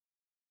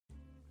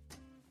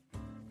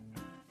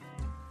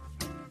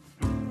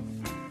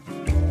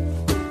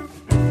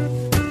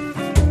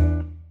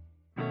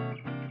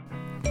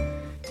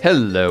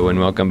Hello and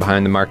welcome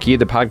Behind the Marquee,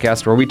 the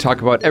podcast where we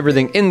talk about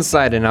everything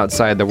inside and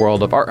outside the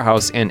world of art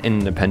house and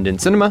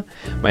independent cinema.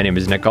 My name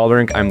is Nick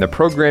Alderink. I'm the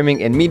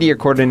programming and media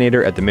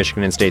coordinator at the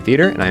Michigan State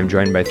Theater, and I am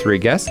joined by three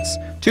guests,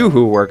 two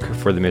who work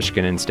for the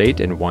Michigan State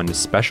and one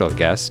special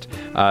guest.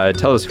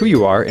 Tell us who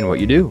you are and what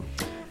you do.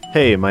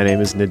 Hey, my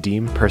name is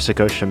Nadim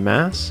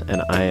Persicosham-Mass,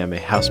 and I am a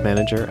house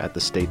manager at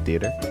the State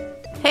Theater.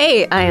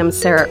 Hey, I am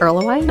Sarah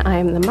Erlewine. I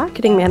am the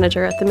marketing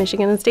manager at the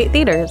Michigan State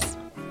Theaters.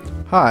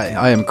 Hi,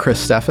 I am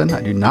Chris Steffen.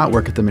 I do not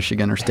work at the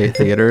Michigan State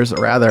Theaters.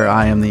 Rather,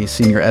 I am the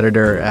senior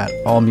editor at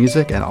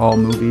AllMusic and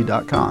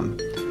AllMovie.com.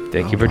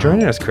 Thank you for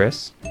joining us,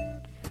 Chris.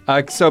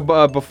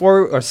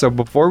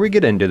 Before we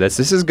get into this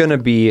is going to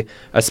be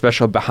a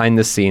special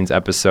behind-the-scenes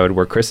episode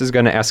where Chris is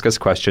going to ask us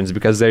questions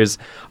because there's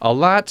a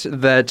lot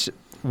that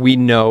we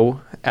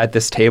know at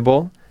this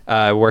table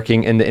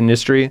working in the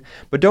industry,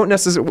 but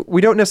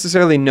we don't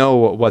necessarily know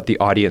what the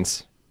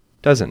audience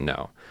doesn't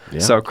know. Yeah.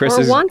 So Chris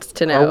wants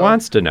to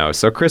know.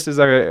 So Chris is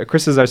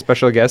our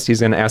special guest. He's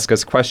going to ask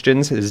us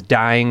questions, his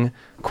dying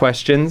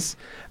questions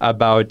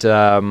about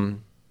our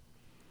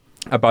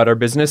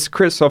business.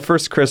 Chris, so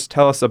first, Chris,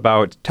 tell us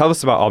about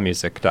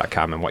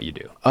allmusic.com and what you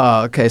do.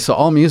 Okay, so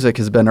AllMusic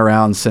has been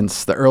around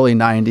since the early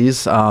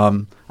 90s.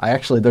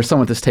 There's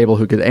someone at this table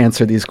who could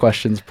answer these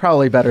questions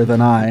probably better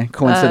than I,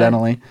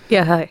 coincidentally.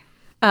 Hi.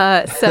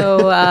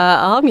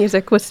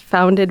 AllMusic was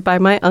founded by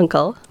my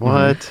uncle.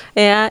 What?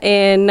 Yeah,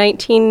 in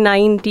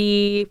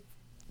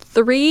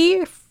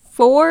 1993,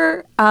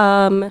 4,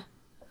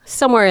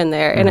 somewhere in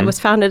there. And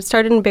it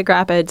started in Big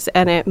Rapids,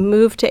 and it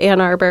moved to Ann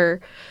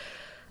Arbor,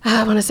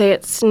 I want to say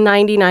it's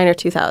 99 or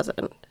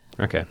 2000.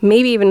 Okay.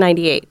 Maybe even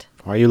 98.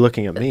 Why are you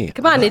looking at me?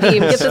 Come on, Nadim,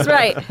 get this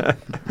right.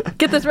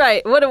 Get this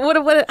right. What?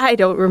 I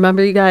don't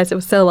remember, you guys. It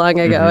was so long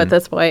ago at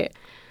this point.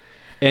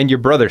 And your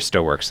brother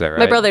still works there, right?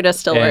 My brother does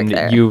still work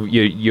there. And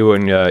you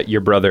and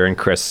your brother and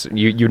Chris,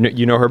 you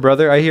know her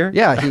brother, I hear?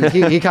 Yeah,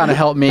 he kind of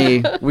helped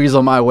me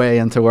weasel my way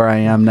into where I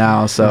am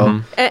now.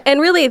 So,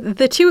 and really,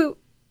 the two,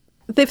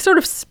 they've sort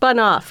of spun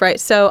off, right?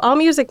 So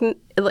AllMusic,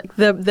 like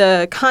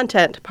the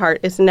content part,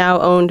 is now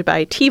owned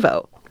by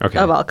TiVo,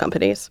 of all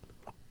companies.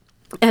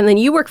 And then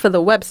you work for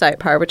the website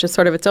part, which is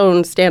sort of its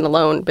own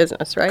standalone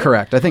business, right?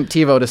 Correct. I think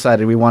TiVo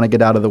decided we want to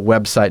get out of the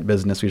website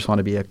business. We just want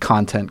to be a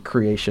content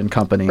creation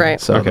company. Right.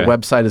 So the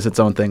website is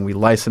its own thing. We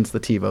license the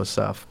TiVo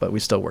stuff, but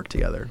we still work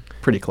together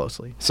pretty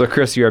closely. So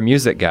Chris, you're a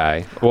music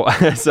guy. Well,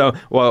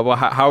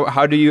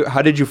 how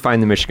did you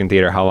find the Michigan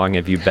Theater? How long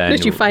have you been? How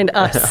did you find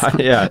us?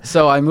 Yeah.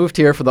 So I moved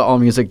here for the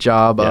AllMusic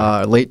job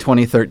late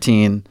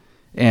 2013,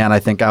 and I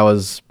think I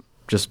was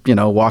just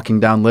walking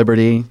down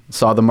Liberty,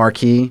 saw the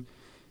marquee.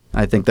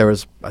 I think there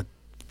was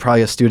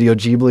probably a Studio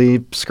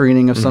Ghibli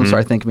screening of some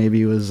sort. I think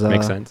maybe it was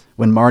Makes sense.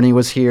 when Marnie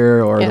was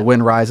here, or The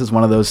Wind Rises,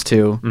 one of those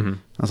two. I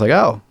was like,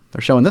 oh,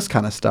 they're showing this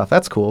kind of stuff.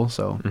 That's cool.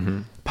 So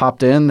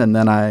popped in, and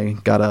then I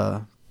got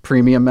a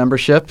premium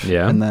membership,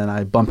 and then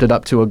I bumped it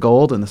up to a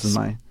gold, and this is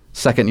my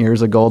second year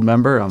as a gold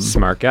member. I'm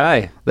smart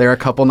guy. There a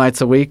couple nights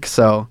a week,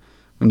 so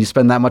when you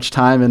spend that much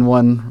time in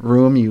one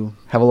room, you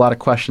have a lot of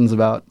questions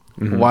about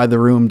why the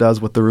room does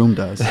what the room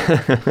does.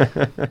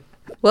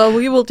 Well,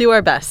 we will do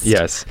our best.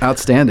 Yes.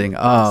 Outstanding.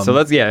 So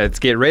let's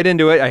get right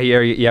into it. I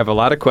hear you have a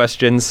lot of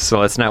questions, so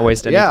let's not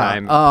waste any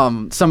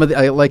time. Some of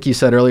like you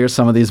said earlier,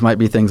 some of these might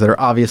be things that are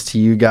obvious to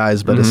you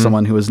guys, but as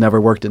someone who has never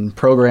worked in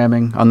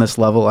programming on this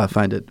level, I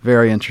find it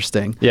very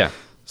interesting. Yeah.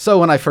 So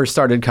when I first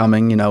started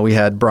coming, we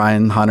had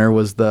Brian Hunter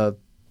was the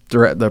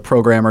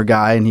programmer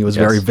guy, and he was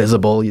very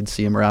visible. You'd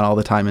see him around all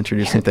the time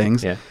introducing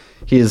things. Yeah.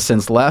 He has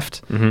since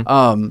left. So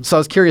I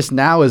was curious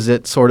now,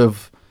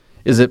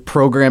 is it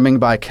programming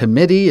by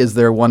committee? Is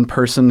there one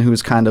person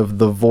who's kind of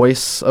the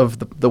voice of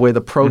the way the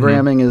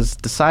programming is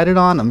decided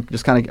on? I'm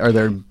just kind of, are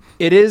there...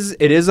 It is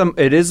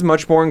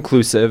much more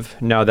inclusive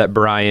now that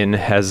Brian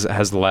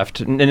has left,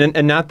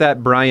 and not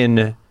that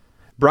Brian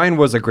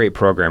was a great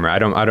programmer. I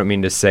don't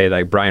mean to say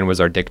like Brian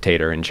was our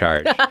dictator in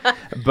charge,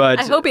 but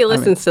I hope he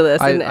listens to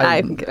this, and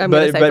I'm going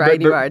to say,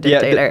 Brian, you are a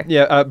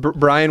dictator.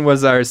 Brian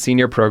was our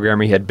senior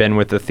programmer. He had been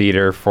with the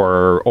theater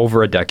for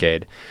over a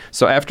decade.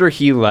 So after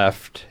he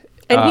left.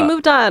 And he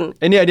moved on.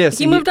 And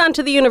he moved on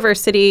to the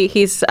university.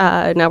 He's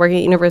now working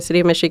at University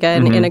of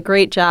Michigan in a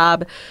great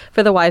job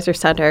for the Weiser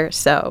Center.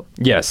 So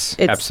yes,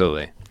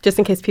 absolutely. Just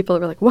in case people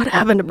are like, what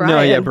happened to Brian?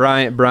 No, yeah,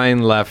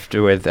 Brian left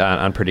with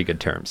on pretty good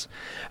terms.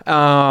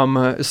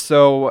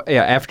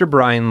 After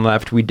Brian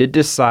left, we did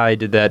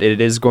decide that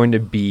it is going to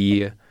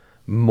be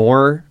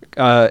more.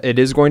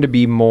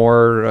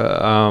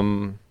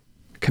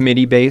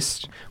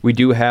 Committee-based. We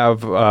do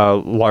have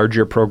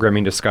larger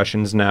programming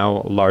discussions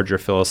now, larger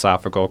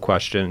philosophical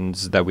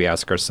questions that we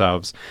ask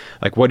ourselves,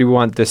 like what do we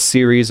want this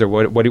series, or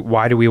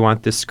why do we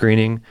want this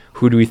screening?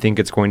 Who do we think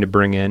it's going to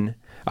bring in?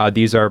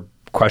 These are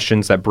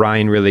questions that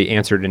Brian really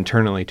answered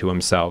internally to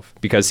himself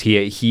because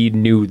he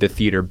knew the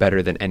theater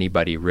better than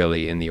anybody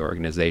really in the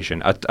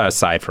organization,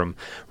 aside from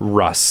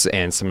Russ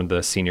and some of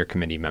the senior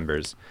committee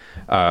members,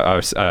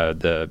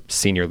 the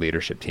senior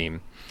leadership team.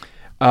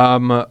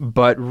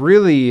 But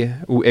really,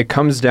 it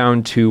comes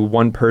down to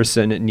one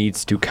person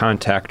needs to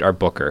contact our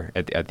booker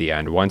at the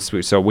end.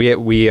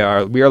 We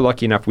are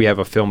lucky enough. We have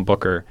a film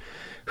booker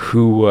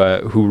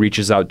who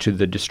reaches out to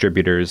the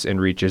distributors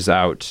and reaches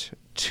out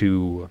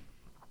to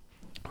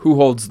who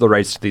holds the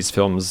rights to these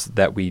films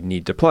that we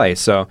need to play.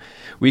 So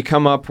we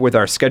come up with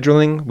our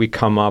scheduling. We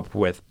come up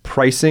with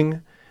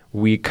pricing.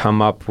 We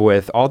come up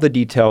with all the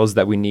details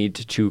that we need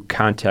to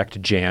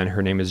contact Jan.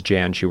 Her name is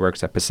Jan. She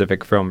works at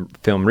Pacific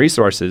Film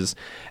Resources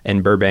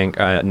in Burbank.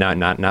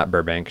 Not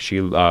Burbank.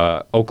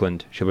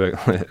 Oakland.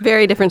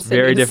 Very different cities.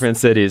 Very different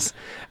cities.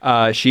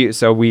 I'm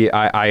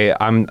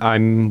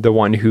the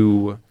one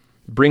who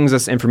brings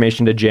us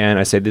information to Jan.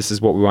 I say, this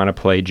is what we want to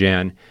play,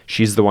 Jan.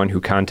 She's the one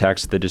who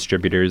contacts the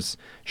distributors.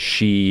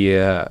 She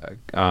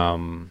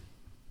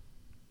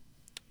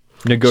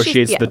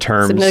negotiates the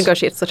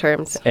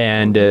terms.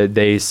 And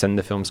they send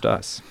the films to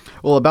us.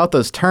 Well, about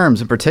those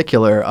terms in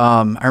particular,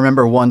 I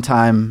remember one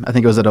time, I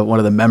think it was at one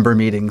of the member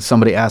meetings,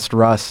 somebody asked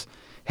Russ,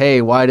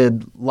 hey, why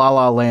did La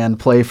La Land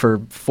play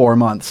for 4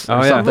 months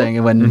or something?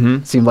 And when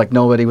it seemed like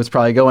nobody was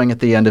probably going at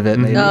the end of it.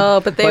 Maybe.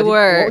 No, but they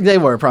were. They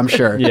were, I'm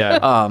sure. Yeah.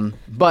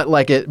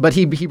 But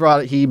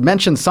he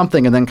mentioned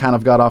something and then kind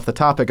of got off the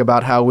topic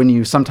about how when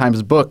you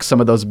sometimes book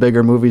some of those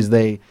bigger movies,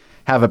 they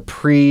have a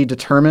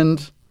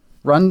predetermined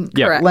run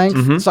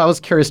length. So I was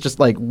curious, just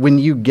like when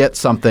you get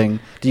something,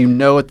 do you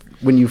know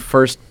when you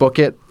first book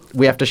it,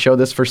 we have to show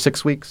this for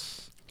 6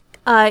 weeks?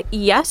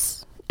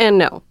 Yes and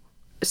no.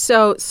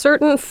 So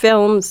certain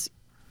films,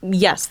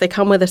 yes, they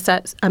come with a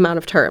set amount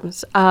of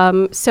terms.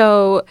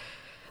 So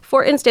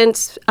for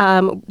instance,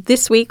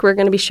 this week we're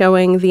going to be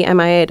showing the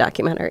MIA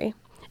documentary.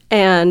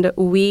 And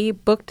we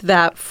booked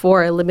that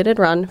for a limited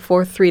run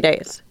for 3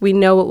 days. We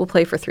know it will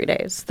play for 3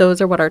 days.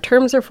 Those are what our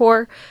terms are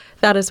for.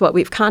 That is what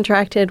we've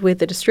contracted with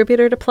the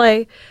distributor to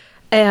play.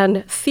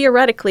 And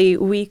theoretically,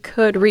 we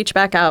could reach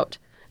back out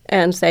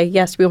and say,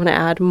 yes, we want to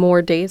add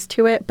more days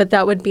to it. But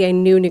that would be a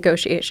new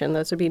negotiation.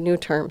 Those would be new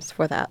terms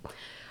for that.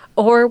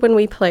 Or when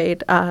we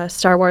played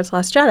Star Wars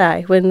Last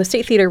Jedi, when the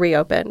State Theater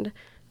reopened,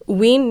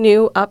 we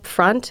knew up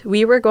front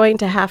we were going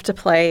to have to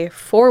play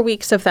 4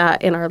 weeks of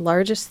that in our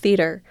largest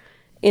theater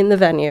in the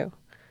venue.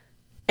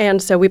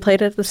 And so we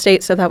played it at the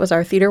State, so that was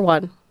our Theater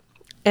 1.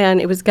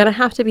 And it was going to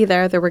have to be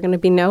there. There were going to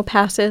be no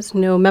passes,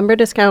 no member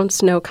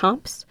discounts, no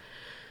comps.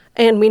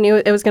 And we knew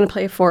it was going to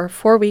play for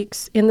 4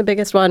 weeks in the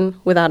biggest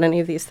one without any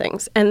of these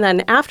things. And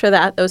then after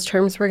that, those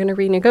terms were going to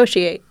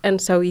renegotiate.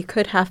 And so you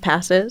could have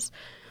passes.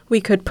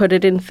 We could put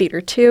it in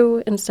Theater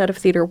 2 instead of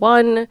Theater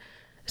 1.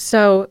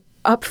 So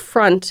up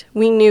front,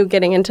 we knew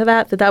getting into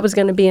that was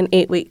going to be an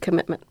 8-week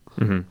commitment.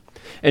 Mm-hmm.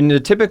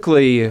 And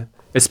typically,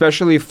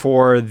 especially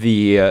for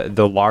the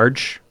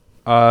large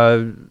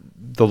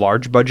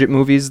budget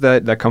movies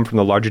that come from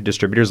the larger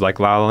distributors like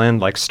La La Land,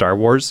 like Star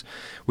Wars,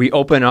 we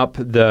open up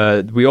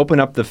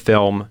the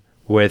film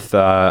with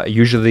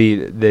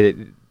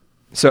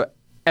so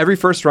every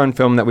first run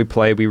film that we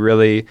play,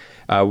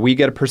 we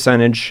get a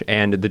percentage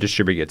and the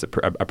distributor gets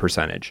a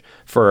percentage.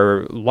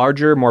 For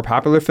larger, more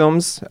popular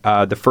films,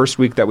 the first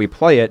week that we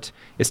play it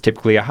is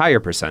typically a higher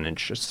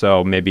percentage.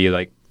 So maybe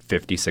like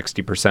 50,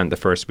 60% the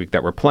first week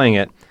that we're playing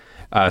it,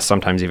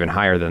 sometimes even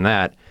higher than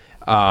that.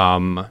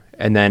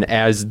 And then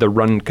as the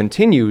run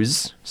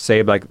continues,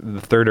 say like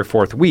the third or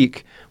fourth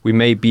week, we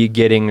may be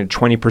getting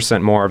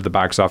 20% more of the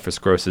box office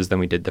grosses than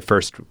we did the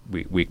first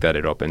week that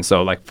it opened.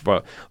 So like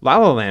La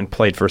La Land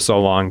played for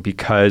so long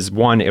because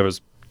one, it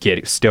was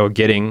still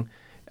getting...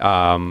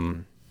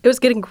 it was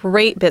getting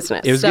great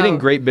business. It was getting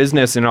great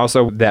business, and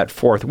also that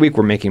fourth week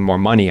we're making more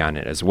money on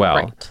it as well.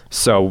 Right.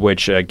 So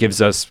which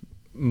gives us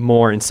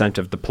more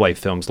incentive to play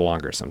films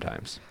longer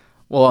sometimes.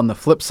 Well, on the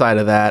flip side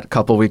of that, a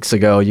couple weeks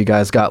ago, you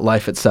guys got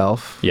Life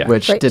Itself,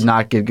 which did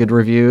not get good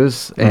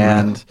reviews,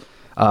 and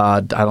I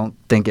don't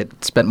think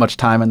it spent much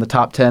time in the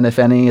top 10, if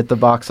any, at the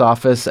box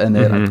office, and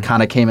it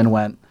kind of came and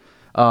went.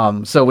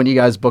 So when you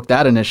guys booked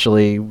that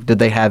initially, did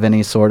they have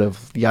any sort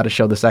of, you got to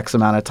show this X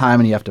amount of time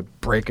and you have to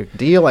break a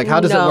deal? Like, how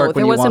does it work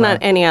when you want to... No, there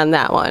wasn't any on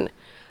that one.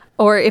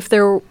 Or if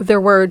there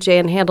were,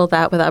 Jan handled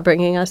that without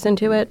bringing us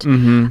into it,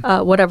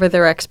 whatever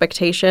their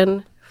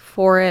expectation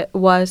for it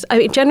was. I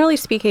mean, generally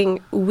speaking,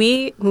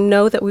 we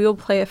know that we will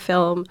play a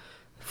film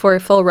for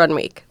a full run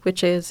week,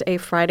 which is a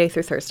Friday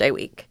through Thursday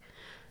week.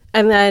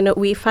 And then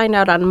we find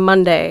out on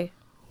Monday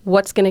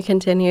what's going to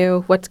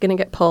continue, what's going to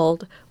get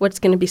pulled, what's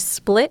going to be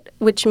split,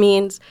 which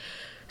means...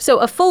 So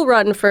a full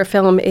run for a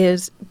film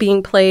is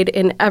being played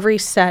in every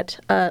set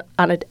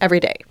every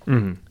day.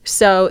 Mm-hmm.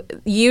 So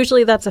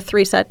usually that's a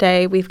 3-set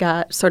day. We've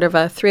got sort of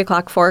a 3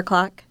 o'clock, 4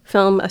 o'clock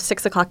film, a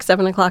 6 o'clock,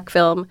 7 o'clock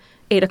film,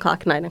 8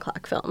 o'clock, 9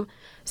 o'clock film.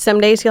 Some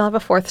days you'll have a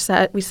 4th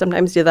set. We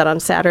sometimes do that on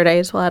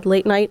Saturdays. We'll add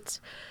late nights.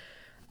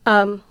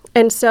 And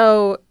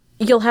so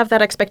you'll have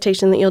that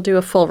expectation that you'll do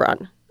a full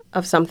run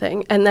of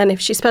something. And then if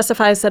she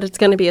specifies that it's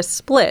going to be a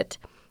split,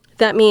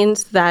 that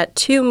means that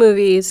 2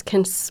 movies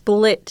can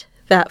split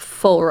that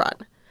full run.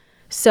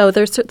 So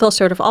they'll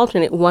sort of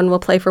alternate. One will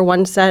play for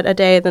 1 set a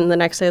day, then the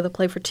next day they'll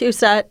play for 2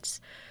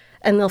 sets,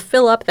 and they'll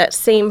fill up that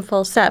same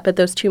full set, but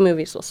those 2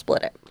 movies will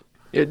split it.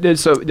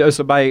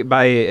 So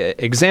by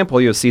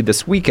example, you'll see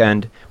this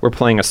weekend we're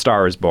playing A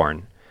Star Is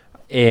Born,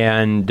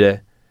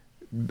 and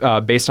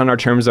based on our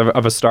terms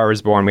of A Star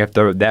Is Born, we have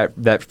to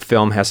that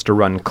film has to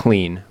run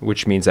clean,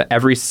 which means that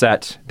every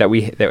set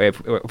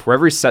for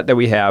every set that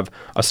we have,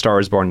 A Star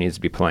Is Born needs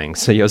to be playing.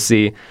 So you'll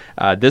see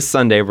this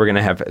Sunday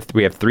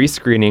we have 3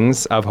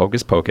 screenings of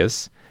Hocus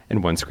Pocus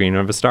and 1 screening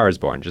of A Star Is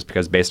Born, just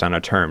because based on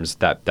our terms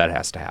that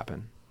has to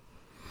happen.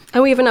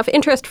 And we have enough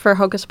interest for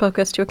Hocus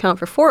Pocus to account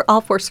for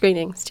all 4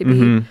 screenings to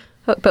be,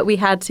 but we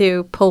had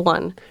to pull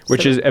one.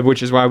 Which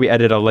is why we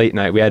added a late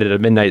night. We added a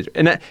midnight,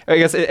 and I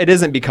guess it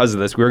isn't because of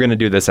this. We were going to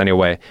do this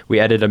anyway. We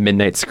added a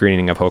midnight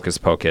screening of Hocus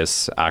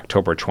Pocus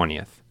October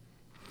 20th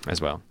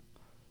as well.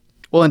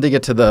 Well, and to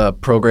get to the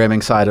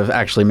programming side of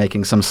actually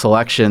making some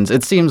selections,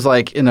 it seems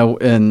like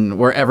in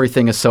where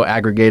everything is so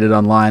aggregated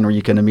online, where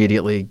you can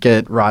immediately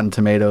get Rotten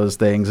Tomatoes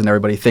things, and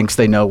everybody thinks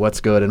they know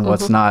what's good and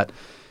what's not.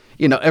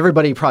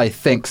 Everybody probably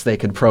thinks they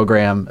could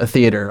program a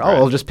theater. Oh,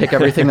 we'll just pick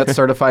everything that's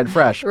certified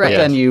fresh. Right. But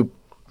then you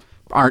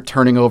aren't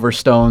turning over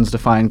stones to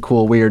find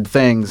cool, weird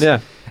things. Yeah.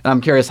 And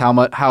I'm curious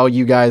how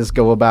you guys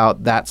go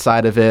about that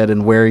side of it,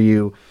 and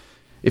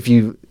if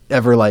you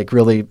ever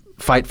really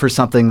fight for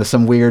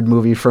some weird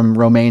movie from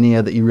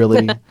Romania that you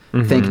really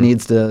think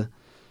needs to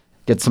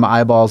get some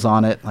eyeballs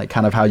on it,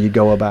 kind of how you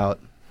go about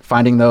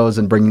finding those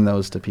and bringing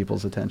those to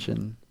people's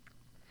attention.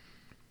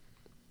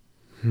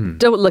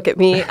 Don't look at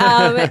me.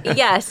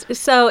 Yes.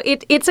 So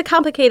it's a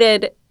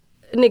complicated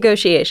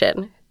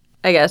negotiation,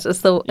 I guess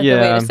is the way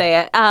to say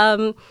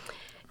it.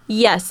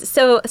 Yes.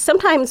 So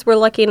sometimes we're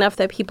lucky enough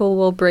that people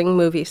will bring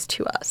movies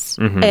to us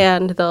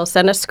and they'll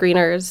send us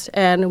screeners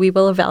and we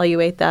will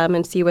evaluate them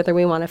and see whether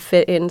we want to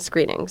fit in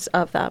screenings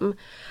of them.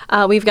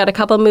 We've got a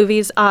couple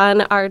movies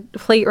on our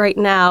plate right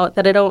now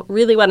that I don't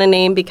really want to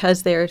name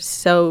because they're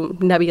so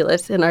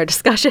nebulous in our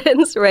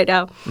discussions right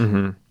now.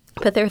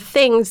 But they're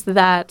things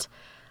that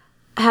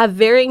have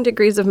varying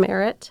degrees of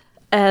merit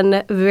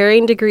and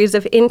varying degrees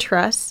of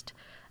interest,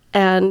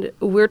 and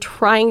we're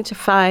trying to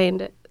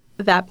find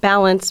that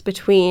balance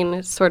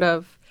between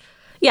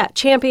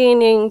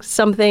championing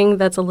something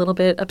that's a little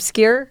bit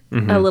obscure,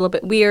 a little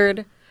bit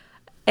weird,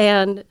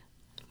 and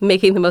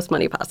making the most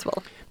money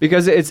possible.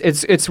 Because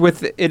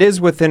it is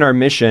within our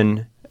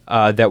mission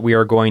that we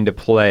are going to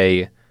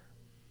play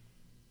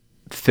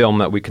film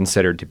that we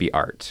consider to be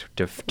art,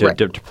 to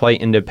play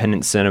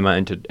independent cinema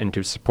and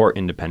to support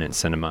independent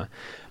cinema.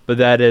 But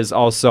that is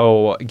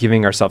also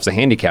giving ourselves a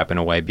handicap in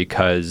a way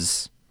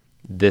because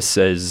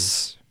these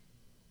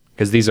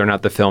are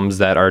not the films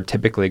that are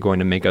typically going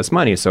to make us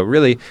money. So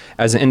really,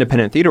 as an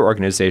independent theater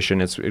organization,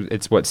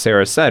 it's what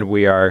Sarah said.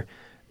 We are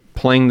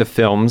playing the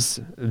films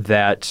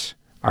that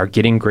are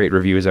getting great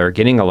reviews, are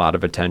getting a lot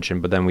of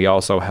attention, but then we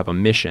also have a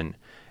mission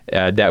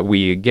that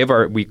we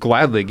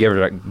gladly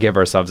give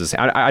ourselves this.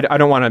 I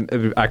don't want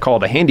to. I call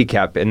it a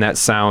handicap, and that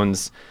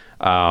sounds.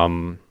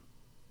 It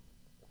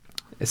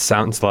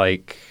sounds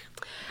like.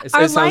 It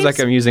sounds like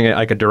I'm using it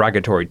like a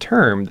derogatory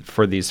term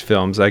for these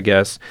films, I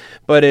guess.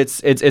 But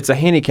it's a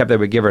handicap that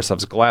we give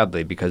ourselves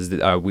gladly because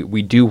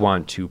we do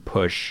want to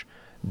push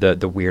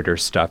the weirder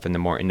stuff and the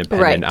more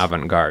independent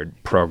avant-garde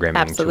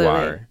programming. Absolutely. To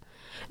our.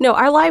 No,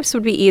 our lives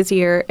would be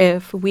easier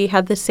if we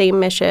had the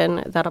same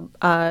mission that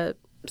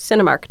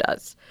Cinemark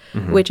does,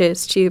 which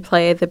is to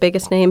play the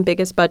biggest name,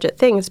 biggest budget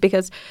things,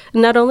 because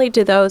not only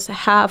do those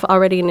have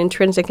already an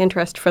intrinsic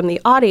interest from the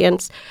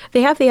audience,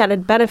 they have the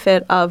added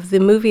benefit of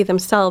the movie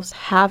themselves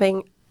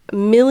having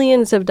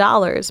millions of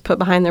dollars put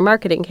behind their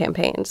marketing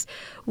campaigns,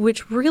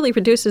 which really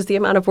reduces the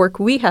amount of work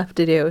we have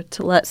to do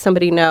to let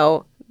somebody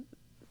know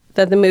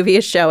that the movie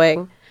is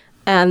showing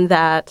and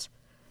that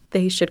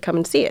they should come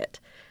and see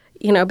it.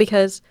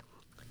 Because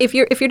if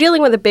you're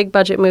dealing with a big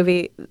budget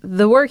movie,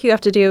 the work you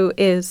have to do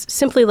is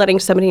simply letting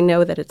somebody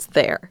know that it's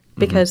there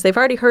because they've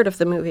already heard of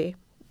the movie.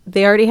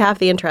 They already have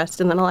the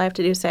interest. And then all I have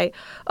to do is say,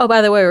 oh,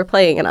 by the way, we're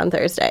playing it on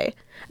Thursday.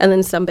 And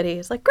then somebody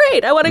is like,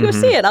 great, I want to go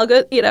see it. I'll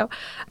go,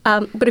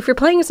 But if you're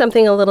playing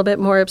something a little bit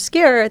more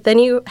obscure, then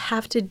you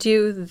have to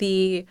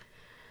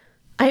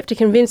I have to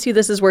convince you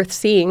this is worth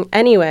seeing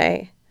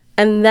anyway,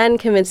 and then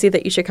convince you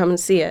that you should come and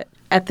see it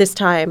at this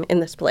time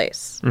in this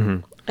place.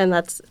 And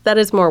that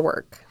is more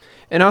work.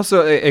 And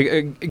also,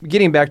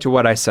 getting back to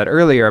what I said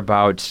earlier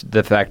about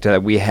the fact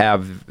that we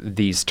have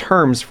these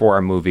terms for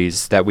our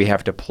movies, that we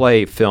have to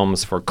play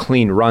films for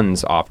clean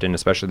runs often,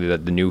 especially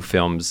the new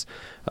films,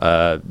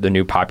 the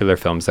new popular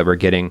films that we're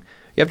getting.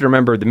 You have to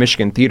remember the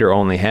Michigan Theater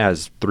only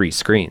has 3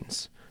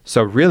 screens.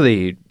 So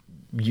really,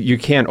 you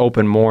can't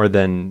open more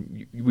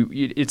than...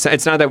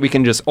 It's not that we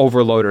can just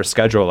overload our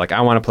schedule. Like, I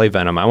want to play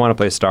Venom. I want to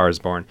play Star Is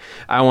Born.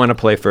 I want to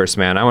play First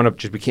Man.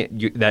 We can't...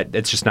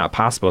 it's just not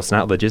possible. It's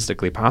not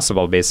logistically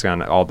possible based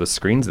on all the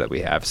screens that we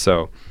have.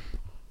 So...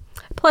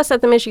 Plus, at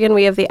the Michigan,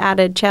 we have the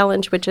added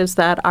challenge, which is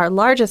that our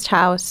largest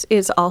house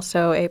is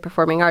also a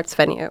performing arts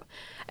venue.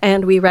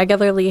 And we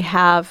regularly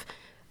have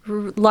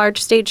large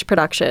stage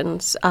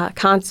productions,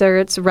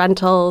 concerts,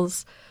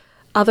 rentals,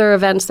 other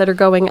events that are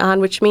going on,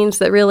 which means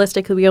that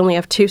realistically we only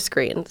have 2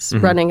 screens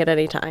running at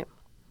any time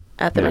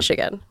at the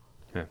Michigan.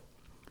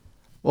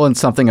 Well, and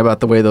something about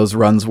the way those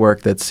runs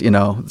work that's,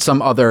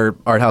 some other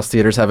art house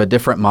theaters have a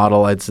different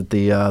model. It's at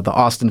the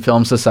Austin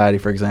Film Society,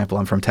 for example.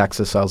 I'm from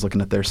Texas, so I was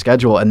looking at their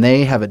schedule, and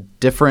they have a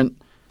different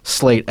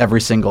slate every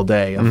single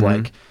day of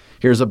like,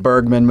 here's a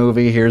Bergman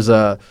movie, here's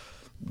a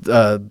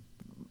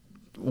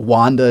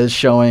Wanda is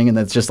showing, and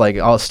it's just like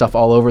all stuff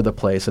all over the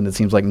place, and it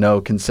seems like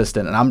no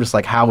consistent. And I'm just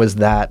like, how is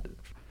that?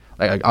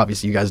 Like,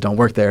 obviously, you guys don't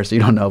work there, so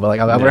you don't know. But like,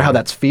 I wonder how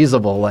that's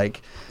feasible.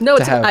 Like, no,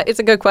 it's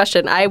a good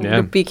question. I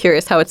would be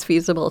curious how it's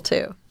feasible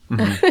too.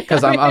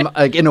 Because I'm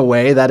like, in a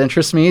way that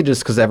interests me,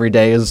 just because every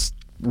day is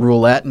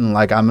roulette, and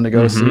like I'm gonna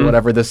go see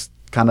whatever this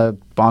kind of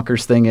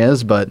bonkers thing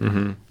is. But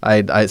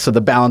so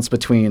the balance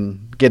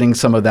between getting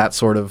some of that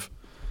sort of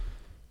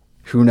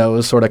who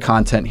knows sort of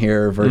content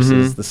here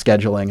versus the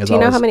scheduling is. Do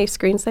you know how many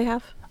screens they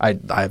have?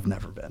 I've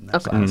never been there,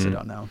 so I honestly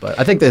don't know. But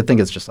I think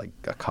it's just like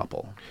a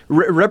couple.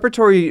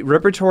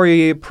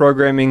 Repertory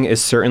programming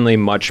is certainly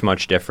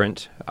much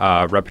different.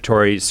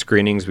 Repertory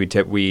screenings, we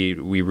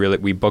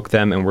book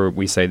them, and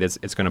we say this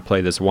it's going to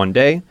play this one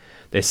day.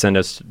 They send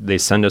us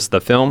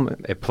the film.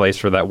 It plays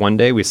for that one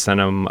day. We send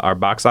them our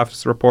box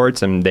office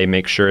reports, and they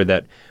make sure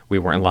that we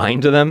weren't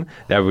lying to them.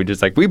 That we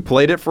just like, we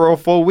played it for a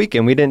full week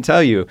and we didn't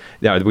tell you.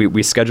 Yeah,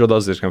 we schedule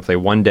those. It's going to play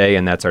one day,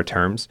 and that's our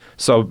terms.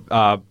 So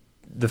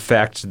the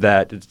fact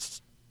that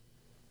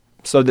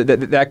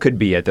that could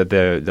be it. That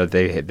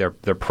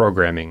they're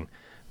programming.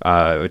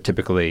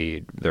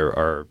 Typically, there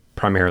are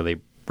primarily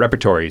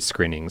repertory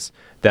screenings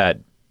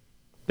that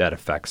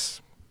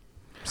affects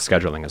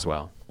scheduling as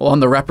well. Well, on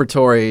the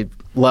repertory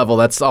level,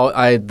 that's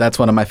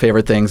one of my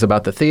favorite things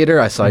about the theater.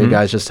 I saw you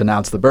guys just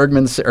announced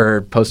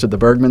posted the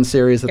Bergman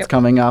series that's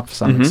coming up,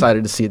 so I'm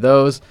excited to see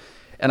those.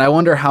 And I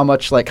wonder how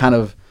much like kind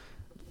of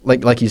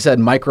like you said,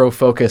 micro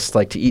focused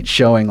like to each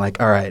showing.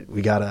 Like, all right,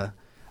 we gotta.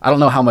 I don't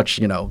know how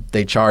much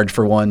they charge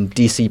for one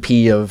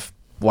DCP of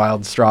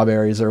Wild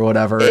Strawberries or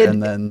whatever,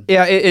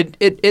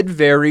 it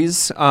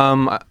varies.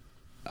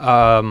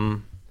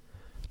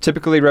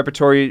 Typically,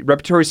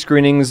 repertory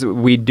screenings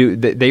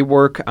they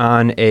work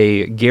on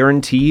a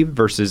guarantee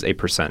versus a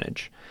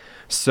percentage.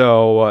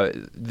 So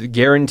the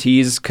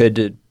guarantees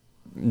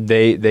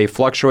they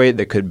fluctuate.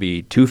 They could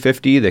be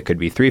 $250, they could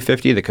be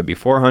 $350, they could be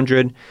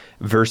 $400,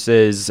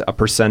 versus a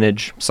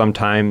percentage.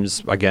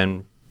 Sometimes,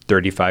 again,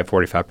 35,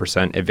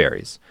 45%. It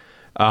varies.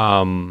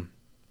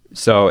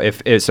 So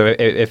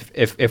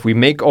if we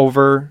make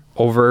over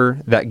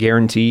that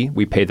guarantee,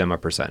 we pay them a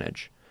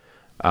percentage.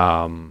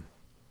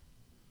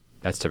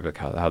 That's typically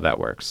how that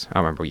works. I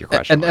don't remember what your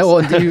question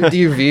was. Do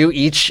you view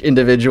each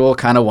individual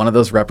kind of one of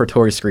those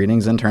repertory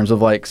screenings in terms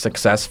of like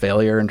success,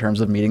 failure, in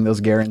terms of meeting those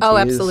guarantees? Oh,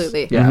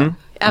 absolutely. Yeah.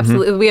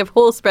 Absolutely. We have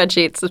whole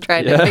spreadsheets of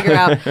trying to figure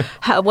out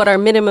what our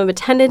minimum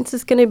attendance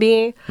is going to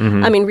be.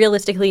 I mean,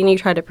 realistically, you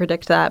try to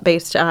predict that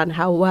based on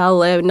how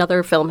well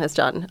another film has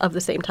done of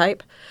the same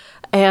type.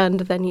 And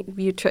then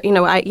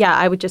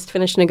I would just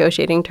finish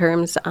negotiating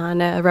terms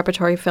on a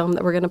repertory film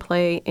that we're going to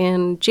play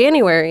in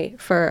January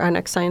for our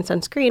next Science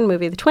on Screen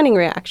movie, The Twinning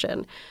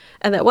Reaction.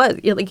 And that was,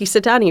 like, you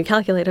sit down and you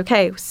calculate,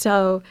 okay,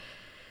 so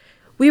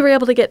we were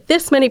able to get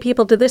this many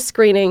people to this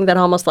screening that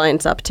almost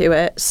lines up to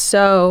it.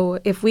 So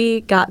if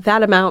we got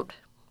that amount,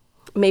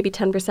 maybe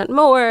 10%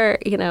 more,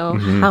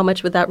 how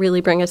much would that really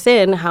bring us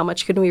in? How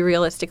much could we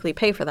realistically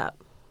pay for that?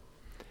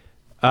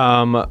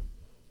 I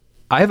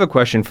have a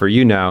question for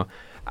you now.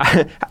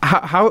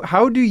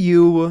 How did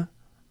you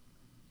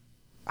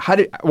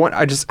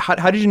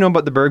know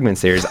about the Bergman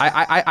series?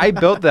 I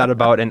built that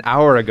about an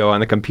hour ago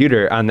on the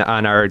computer on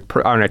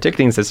our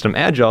ticketing system,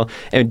 Agile,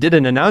 and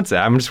didn't announce it.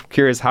 I'm just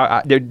curious,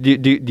 how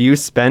do you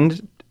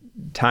spend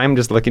time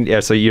just looking?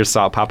 Yeah, so you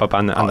saw it pop up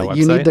on the website.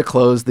 You need to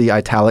close the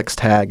italics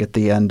tag at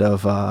the end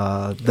of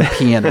The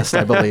Pianist,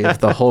 I believe.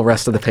 The whole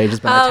rest of the page has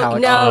been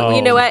italics. No,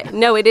 you know what?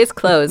 No, it is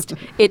closed.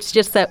 It's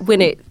just that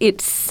when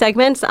it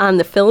segments on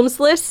the films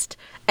list.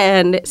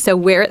 And so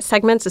where it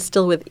segments is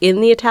still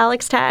within the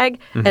italics tag,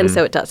 and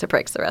so it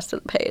breaks the rest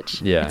of the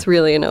page. Yeah, it's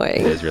really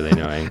annoying. It is really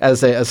annoying.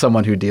 As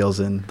someone who deals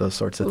in those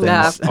sorts of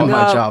things in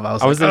my job,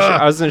 I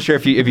wasn't sure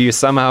if you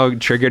somehow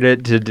triggered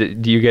it.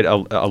 Do you get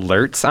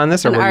alerts on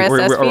this, or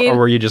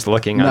were you just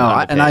looking? No, on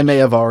the page? And I may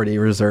have already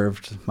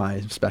reserved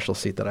my special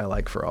seat that I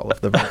like for all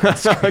of the.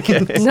 Okay.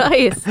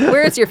 Nice.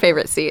 Where is your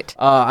favorite seat?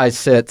 I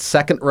sit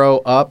second row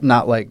up,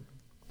 not like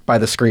by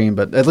the screen,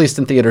 but at least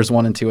in theaters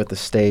 1 and 2 at the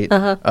State.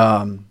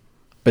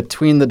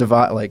 Between the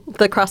divide, like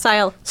the cross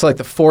aisle. So like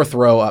the fourth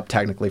row up,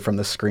 technically from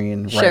the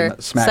screen. Sure.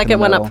 Right smack second in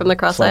the one middle. up from the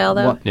cross aisle,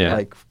 though.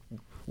 Like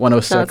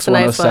 106,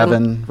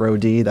 107, row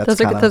D. Those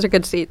are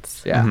good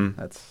seats. Yeah,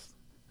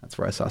 that's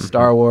where I saw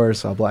Star Wars,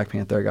 saw Black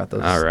Panther, got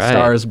those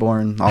Stars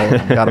Born, all of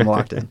them, got them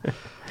locked in.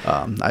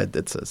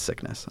 It's a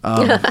sickness.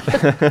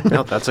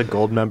 No, that's a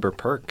gold member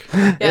perk.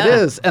 Yeah. It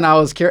is, and I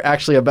was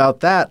actually about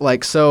that.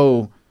 Like,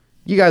 so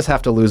you guys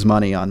have to lose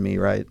money on me,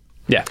 right?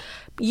 Yeah.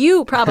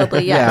 You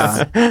probably,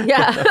 yes.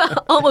 Yeah,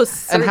 almost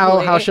certainly.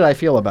 And how should I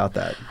feel about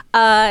that?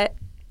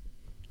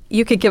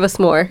 you could give us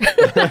more.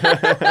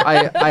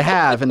 I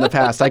have in the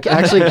past.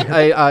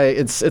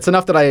 It's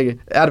enough that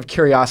out of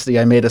curiosity,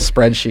 I made a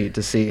spreadsheet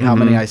to see how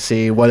many I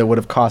see, what it would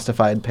have cost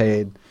if I had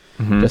paid.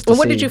 Well,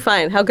 what did you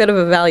find? How good of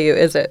a value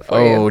is it for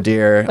you? Oh,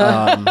 dear.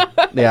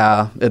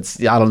 Yeah,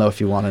 I don't know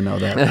if you want to know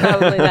that.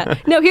 Probably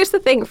not. No, here's the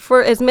thing.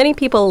 For as many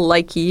people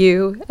like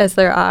you as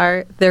there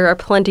are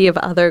plenty of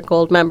other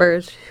Gold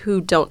members who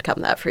don't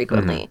come that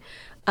frequently,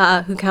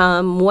 who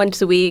come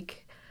once a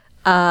week,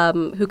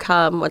 who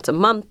come once a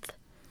month.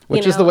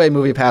 Which is the way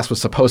MoviePass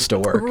was supposed to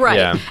work. Right.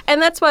 Yeah. And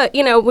that's what,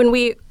 when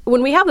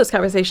we have those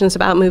conversations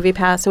about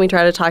MoviePass and we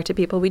try to talk to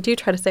people, we do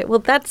try to say, well,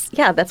 that's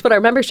what our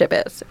membership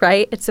is,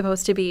 right? It's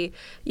supposed to be,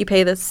 you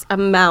pay this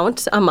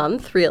amount a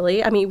month,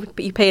 really. I mean,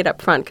 you pay it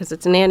up front because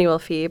it's an annual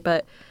fee,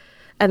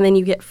 and then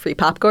you get free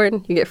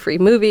popcorn, you get free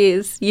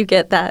movies, you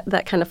get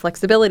that kind of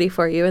flexibility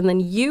for you, and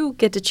then you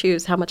get to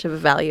choose how much of a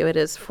value it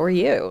is for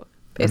you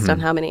based on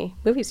how many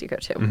movies you go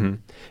to.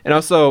 And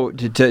also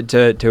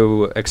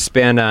to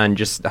expand on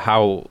just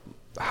how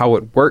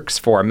it works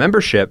for a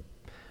membership,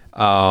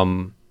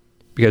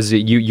 because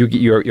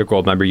you're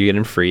Gold member, you get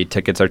in free.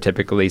 Tickets are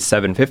typically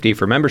 $7.50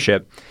 for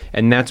membership,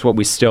 and that's what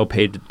we still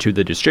pay to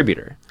the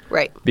distributor.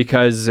 Right.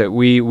 Because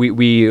we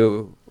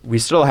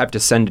still have to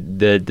send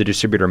the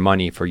distributor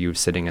money for you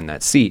sitting in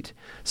that seat.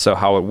 So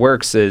how it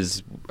works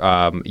is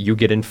you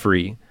get in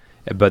free,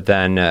 but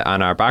then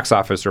on our box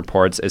office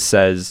reports it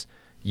says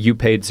you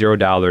paid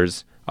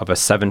 $0 of a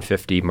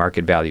 $7.50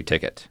 market value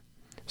ticket.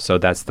 So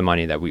that's the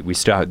money that we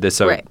still have.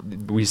 So right.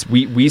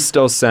 we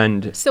still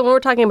send. So when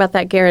we're talking about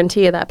that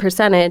guarantee of that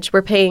percentage,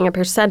 we're paying a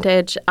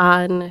percentage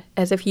on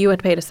as if you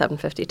had paid a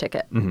 $7.50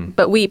 ticket,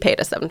 but we paid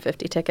a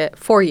 $7.50 ticket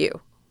for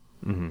you.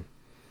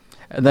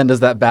 And then does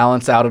that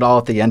balance out at all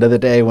at the end of the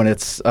day when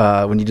it's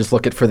when you just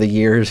look at for the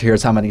years,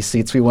 here's how many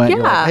seats we went? Yeah.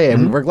 You're like, hey,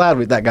 we're glad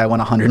that guy went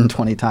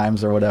 120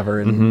 times or whatever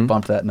and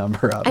bumped that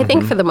number up. I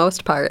think for the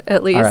most part,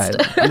 at least. All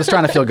right. I'm just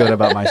trying to feel good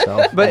about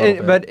myself.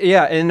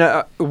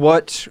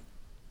 What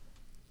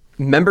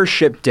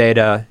membership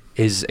data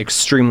is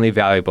extremely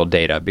valuable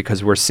data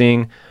because we're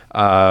seeing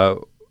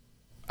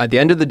at the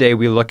end of the day,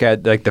 we look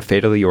at like the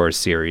Fatally Yours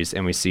series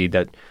and we see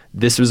that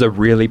this was a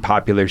really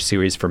popular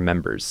series for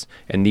members.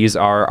 And these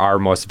are our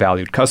most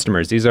valued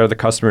customers. These are the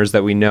customers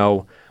that we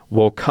know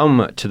will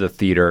come to the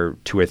theater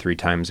 2 or 3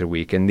 times a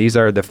week. And these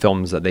are the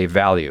films that they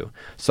value.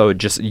 So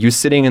just you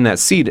sitting in that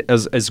seat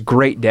is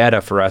great data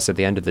for us at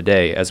the end of the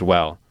day as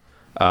well,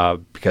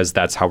 because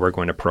that's how we're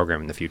going to program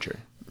in the future.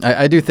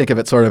 I do think of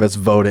it sort of as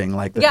voting,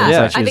 like the things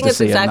I choose to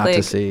see and not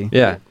to see.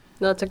 Yeah.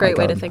 No, it's a great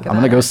way to think about it.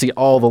 I'm going to go see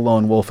all the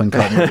Lone Wolf and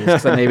Cub movies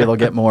because then maybe they'll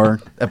get more.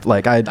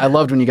 Like I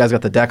loved when you guys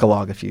got the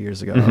Decalogue a few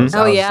years ago.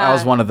 I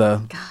was one of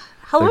the. God.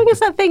 How long is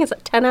that thing? Is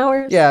it 10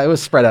 hours? Yeah, it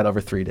was spread out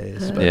over 3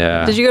 days.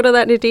 Yeah. Did you go to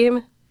that,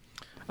 Nadim?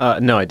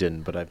 No, I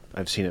didn't, but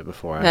I've seen it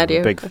before. I'm a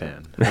big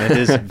fan. And it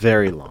is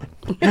very long,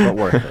 but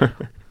worth it.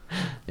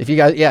 If you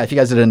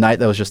guys did a night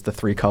that was just the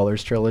 3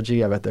 Colors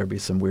trilogy, I bet there'd be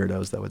some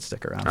weirdos that would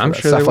stick around. I'm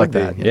sure stuff like be.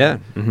 that. Yeah.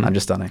 I'm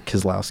just on a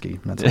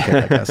Kieslowski. That's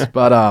okay, I guess.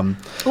 But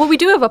well, we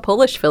do have a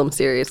Polish film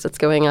series that's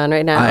going on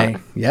right now.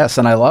 Yes,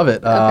 and I love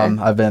it.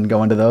 Okay. I've been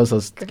going to those.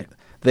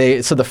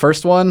 So the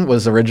first one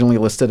was originally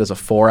listed as a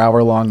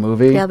 4-hour-long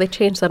movie. Yeah, they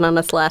changed that on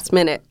us last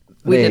minute.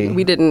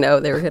 We didn't know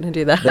they were going to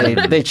do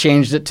that. They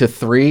changed it to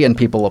 3, and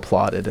people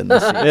applauded in the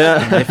seats.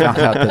 Yeah. They found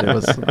out that it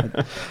was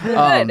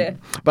good.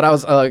 But I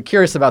was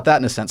curious about that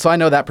in a sense. So I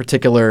know that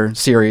particular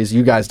series,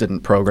 you guys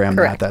didn't program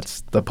Correct. that. That's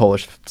the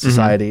Polish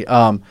Society.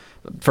 And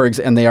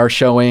they are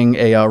showing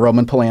a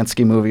Roman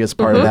Polanski movie as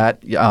part of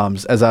that.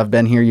 As I've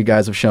been here, you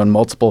guys have shown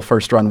multiple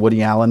first-run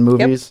Woody Allen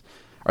movies. Yep.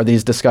 Are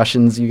these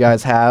discussions you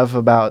guys have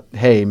about,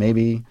 hey,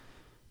 maybe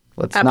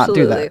let's not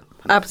do that?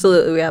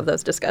 Absolutely, we have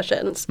those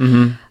discussions.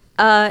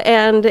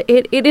 And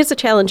it is a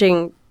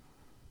challenging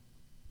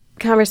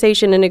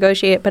conversation to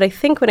negotiate, but I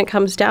think when it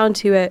comes down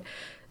to it,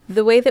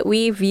 the way that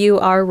we view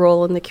our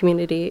role in the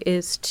community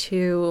is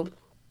to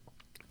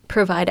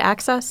provide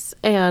access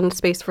and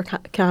space for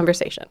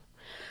conversation.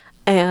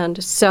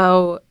 And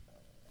so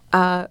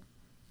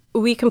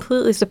we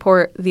completely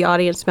support the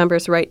audience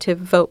members' right to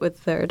vote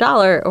with their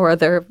dollar or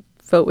their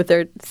vote with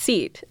their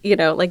seat,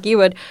 like you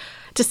would,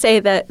 to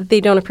say that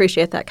they don't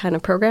appreciate that kind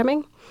of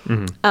programming.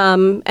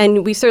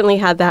 And we certainly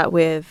had that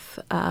with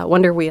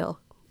Wonder Wheel.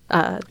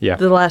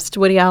 The last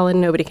Woody Allen,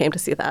 nobody came to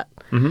see that.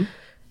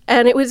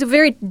 And it was a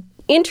very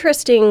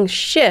interesting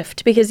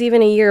shift because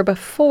even a year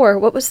before,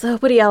 what was the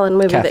Woody Allen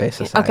movie? Cafe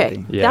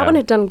Society. Okay, that one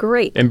had done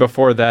great. And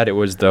before that, it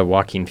was the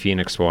Joaquin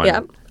Phoenix one. Yeah,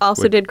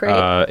 also did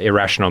great.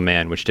 Irrational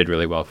Man, which did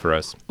really well for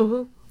us.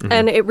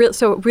 And it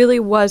really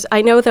was.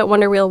 I know that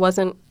Wonder Wheel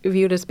wasn't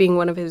viewed as being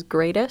one of his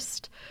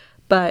greatest,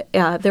 but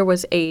there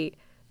was a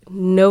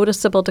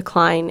noticeable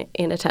decline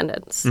in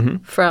attendance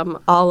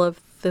from all of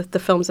the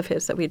films of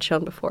his that we'd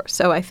shown before.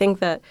 So I think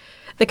that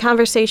the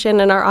conversation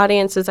and our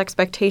audience's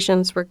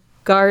expectations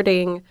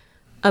regarding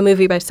a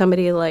movie by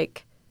somebody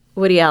like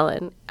Woody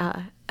Allen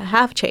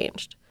have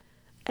changed.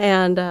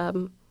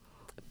 And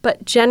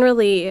but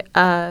generally,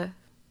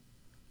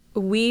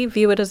 we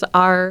view it as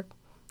our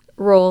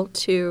role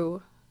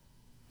to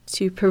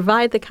to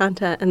provide the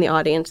content, and the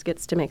audience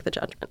gets to make the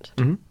judgment.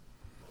 Mm-hmm.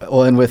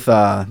 Well, and with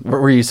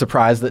were you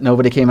surprised that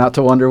nobody came out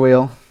to Wonder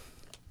Wheel?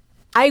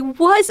 I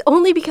was,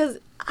 only because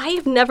I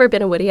have never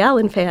been a Woody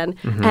Allen fan,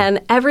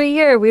 and every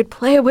year we'd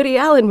play a Woody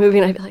Allen movie,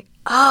 and I'd be like,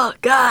 "Oh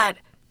God,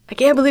 I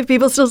can't believe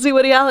people still see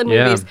Woody Allen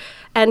movies."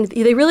 And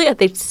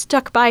they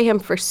stuck by him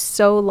for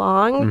so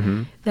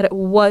long that it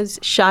was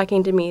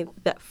shocking to me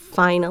that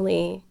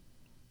finally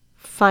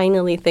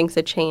things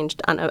had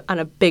changed on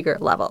a bigger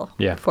level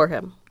for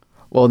him.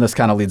 Well, and this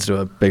kind of leads to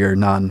a bigger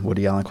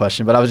non-Woody Allen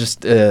question, but I was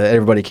just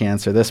everybody can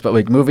answer this, but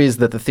like movies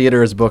that the theater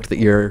has booked that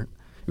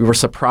we were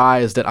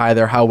surprised at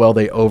either how well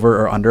they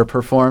over or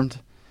underperformed.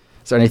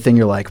 Is there anything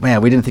you're like,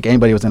 man, we didn't think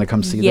anybody was going to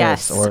come see this?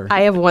 Yes,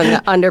 I have one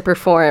that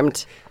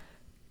underperformed.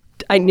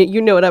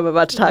 You know what I'm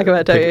about to talk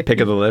about, don't you?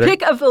 Pick of the litter?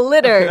 Pick of the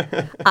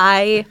litter.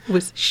 I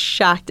was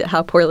shocked at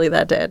how poorly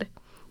that did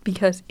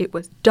because it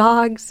was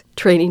dogs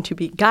training to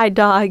be guide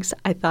dogs.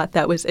 I thought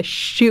that was a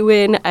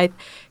shoo-in.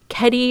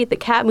 Keddy, the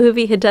cat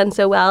movie, had done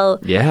so well.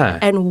 Yeah.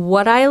 And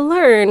what I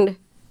learned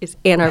is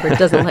Ann Arbor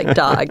doesn't like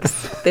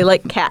dogs. They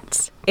like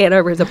cats. Ann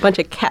Arbor is a bunch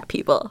of cat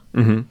people.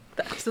 Mm-hmm.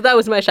 So that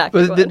was my shock.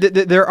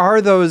 There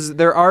are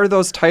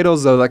those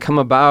titles, though, that come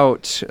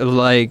about,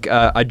 like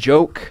a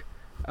joke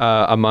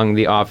among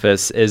the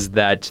office is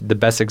that The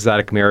Best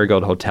Exotic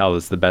Marigold Hotel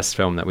is the best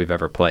film that we've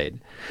ever played.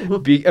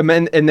 And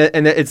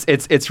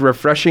it's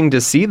refreshing to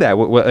see that.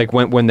 Like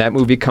when that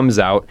movie comes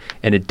out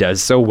and it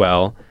does so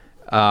well,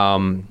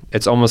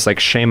 it's almost like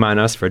shame on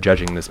us for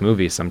judging this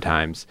movie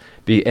sometimes.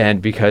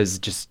 Because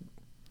just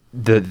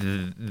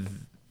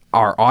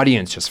our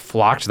audience just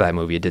flocked to that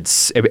movie.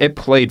 It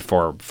played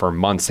for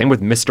months. Same with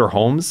Mr.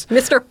 Holmes.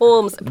 Mr.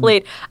 Holmes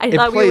played. I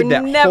thought we were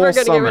never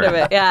going to get rid of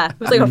it. Yeah, it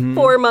was like a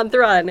 4-month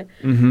run.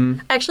 Mm-hmm.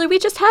 Actually, we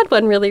just had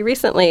one really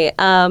recently.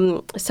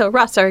 So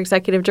Russ, our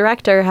executive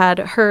director, had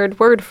heard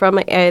word from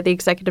the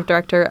executive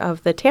director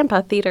of the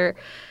Tampa Theater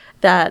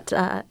that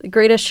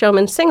Greatest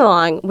Showman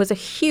Sing-Along was a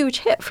huge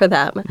hit for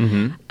them.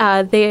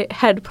 Mm-hmm. They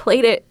had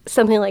played it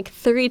something like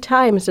 3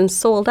 times and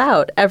sold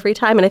out every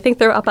time. And I think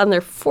they're up on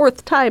their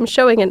 4th time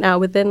showing it now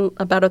within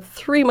about a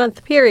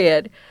 3-month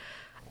period.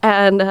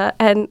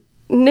 And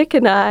Nick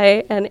and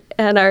I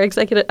and our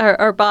executive,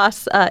 our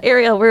boss,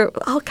 Ariel, were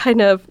all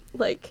kind of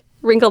like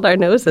wrinkled our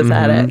noses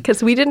at it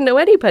because we didn't know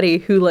anybody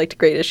who liked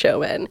Greatest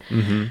Showman.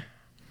 Mm-hmm.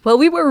 Well,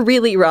 we were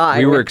really wrong.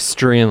 We were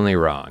extremely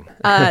wrong.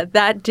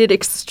 That did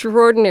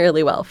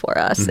extraordinarily well for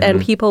us, and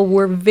people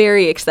were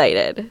very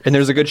excited. And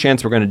there's a good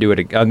chance we're going to do it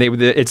again.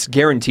 It's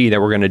guaranteed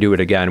that we're going to do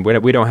it again.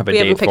 We don't have a date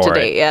for it. We haven't picked a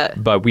date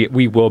yet. But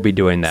we will be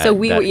doing that. So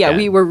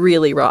we were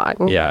really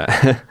wrong.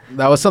 Yeah.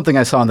 That was something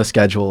I saw on the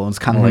schedule. It was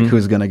kind of like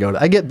who's going to go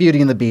to. I get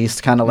Beauty and the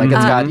Beast, kind of like it's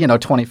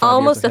got 25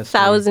 almost years of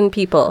 1,000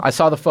 people. I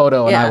saw the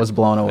photo and I was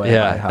blown away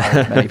by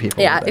how many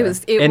people. Yeah, were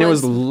there. It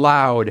was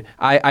loud.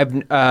 I've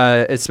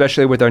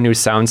especially with our new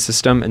sound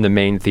system in the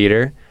main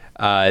theater.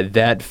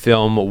 That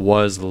film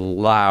was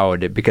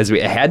loud because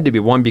it had to be,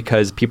 one,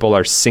 because people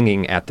are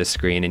singing at the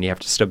screen and you have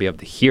to still be able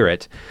to hear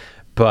it.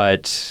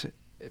 But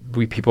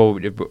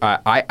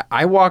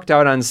I walked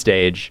out on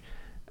stage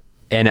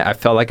and I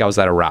felt like I was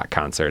at a rock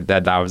concert.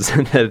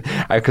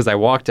 Because I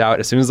walked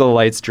out, as soon as the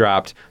lights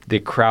dropped, the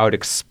crowd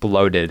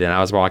exploded, and I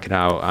was walking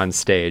out on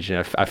stage,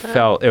 and I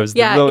felt it was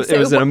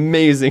an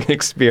amazing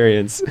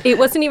experience. It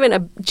wasn't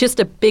even just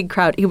a big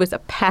crowd; it was a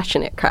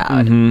passionate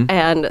crowd,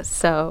 and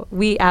so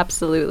we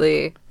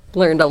absolutely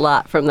learned a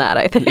lot from that.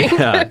 I think.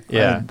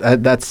 Yeah.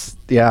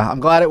 I'm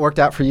glad it worked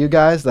out for you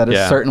guys. That is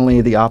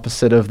certainly the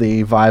opposite of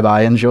the vibe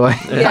I enjoy.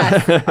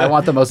 Yes. I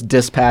want the most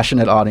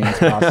dispassionate audience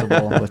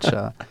possible, which.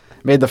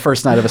 Made the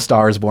first night of A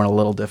Star Is Born a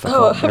little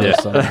difficult.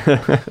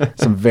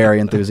 Some very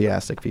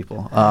enthusiastic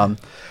people.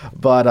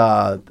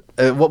 But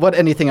what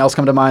anything else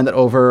come to mind that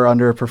over or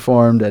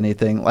underperformed?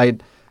 Anything like?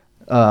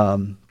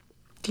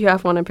 Do you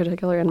have one in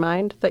particular in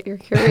mind that you're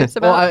curious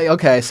about?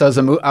 Well,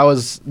 so I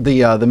was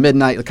the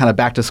Midnight kind of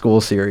back to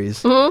school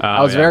series. Mm-hmm.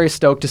 I was very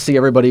stoked to see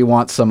everybody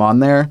want some on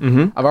there.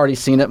 Mm-hmm. I've already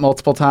seen it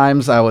multiple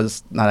times. I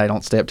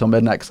don't stay up till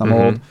midnight because I'm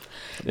old.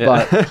 Yeah.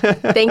 But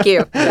thank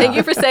you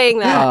for saying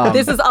that.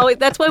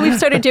 That's why we've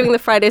started doing the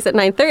Fridays at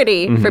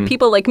 9:30 for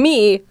people like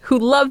me who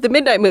love the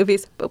midnight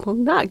movies but will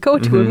not go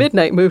to a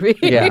midnight movie.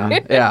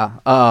 It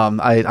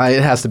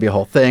has to be a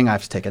whole thing. I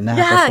have to take a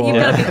nap before. You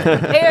gotta be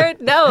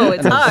prepared. No,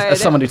 it's hard. As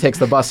someone who takes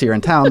the bus here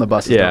in town, the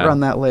buses don't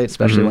run that late,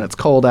 especially when it's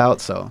cold out.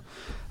 So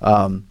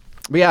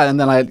but and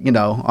then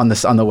on the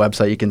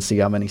website you can see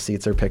how many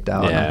seats are picked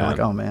out. And I'm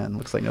like, oh man,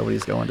 looks like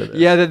nobody's going to this.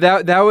 Yeah,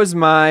 that was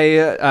my.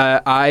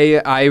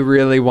 I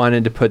really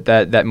wanted to put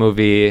that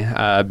movie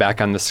back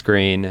on the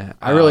screen.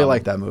 I really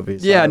like that movie.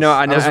 So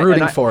I was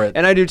rooting for it,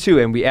 and I do too.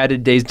 And we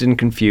added Dazed and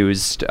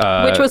Confused,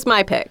 which was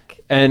my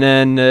pick. And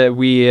then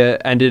we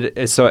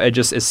ended. So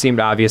it seemed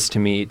obvious to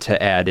me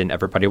to add in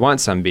Everybody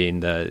Wants Some,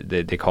 being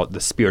they call it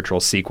the spiritual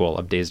sequel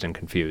of Dazed and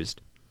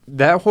Confused.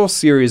 That whole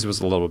series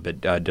was a little bit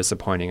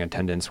disappointing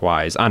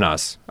attendance-wise on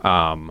us.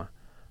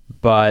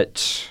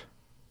 But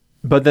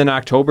then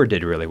October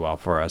did really well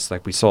for us.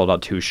 Like, we sold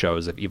out 2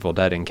 shows of Evil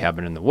Dead and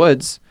Cabin in the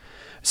Woods.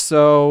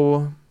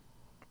 So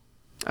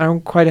I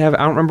don't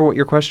remember what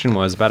your question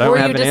was, but I don't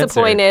have an answer. Were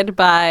you disappointed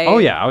by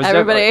I was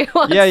Everybody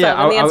Wants Some?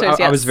 And the answer is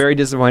yes. I was very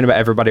disappointed by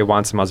Everybody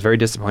Wants Some. I was very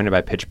disappointed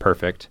by Pitch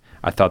Perfect.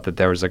 I thought that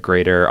there was a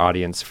greater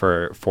audience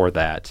for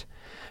that.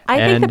 I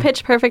think the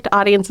Pitch Perfect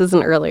audience is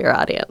an earlier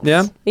audience.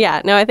 Yeah?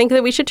 Yeah. No, I think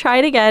that we should try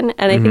it again,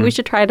 and I think we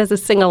should try it as a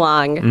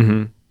sing-along.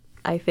 Mm-hmm.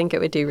 I think it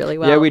would do really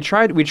well. Yeah, we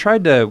tried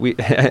to.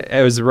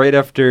 It was right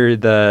after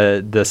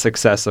the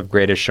success of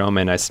Greatest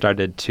Showman. I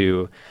started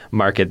to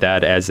market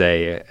that as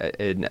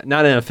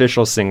not an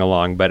official sing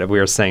along, but we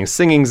were saying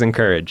singing's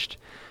encouraged,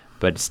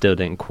 but still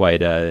didn't quite.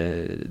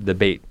 The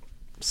bait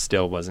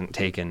still wasn't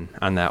taken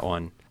on that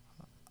one.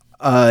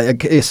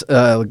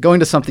 Going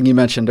to something you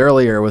mentioned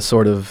earlier was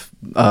sort of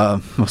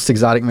Most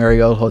Exotic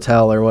Marigold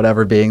Hotel or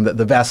whatever being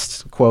the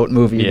best quote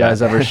movie you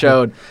guys ever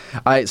showed.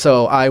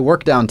 I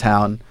work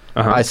downtown.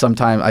 I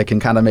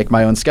can kind of make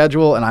my own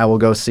schedule, and I will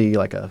go see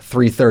like a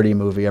 3:30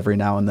 movie every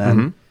now and then.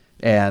 Mm-hmm.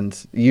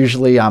 And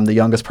usually I'm the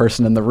youngest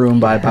person in the room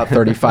by about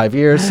 35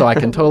 years, so I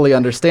can totally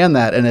understand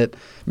that. And it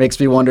makes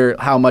me wonder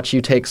how much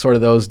you take sort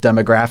of those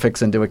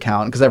demographics into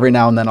account, because every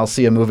now and then I'll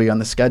see a movie on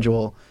the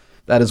schedule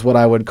that is what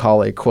I would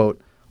call a, quote,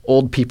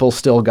 old people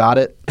still got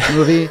it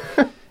movie.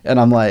 And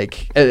I'm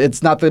like,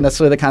 it's not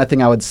necessarily the kind of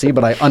thing I would see,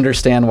 but I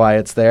understand why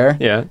it's there.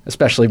 Yeah.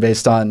 Especially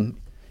based on,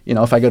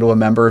 if I go to a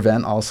member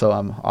event, also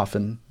I'm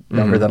often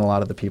younger than a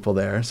lot of the people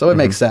there. So it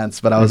makes sense.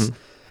 But I was,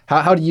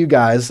 how do you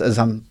guys, as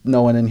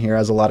no one in here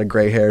has a lot of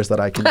gray hairs that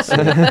I can see,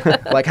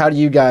 like how do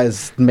you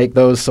guys make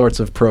those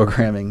sorts of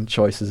programming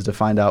choices to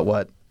find out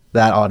what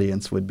that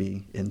audience would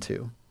be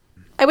into?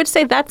 I would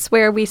say that's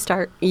where we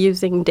start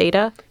using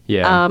data.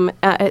 Yeah.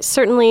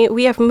 Certainly,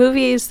 we have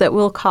movies that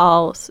we'll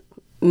call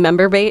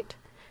member bait.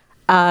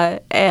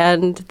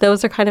 And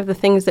those are kind of the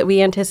things that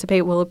we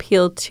anticipate will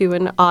appeal to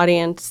an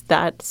audience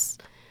that's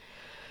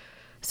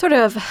sort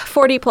of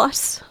 40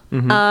 plus,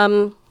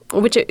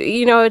 which,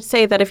 I would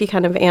say that if you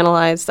kind of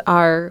analyze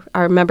our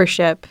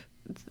membership,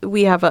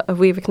 we have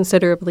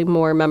considerably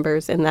more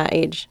members in that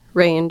age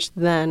range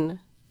than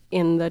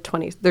in their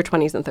 20s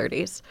and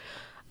 30s.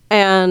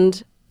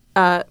 And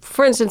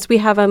for instance, we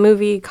have a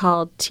movie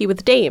called Tea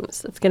with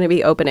Dames that's going to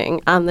be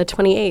opening on the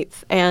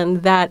 28th.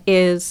 And that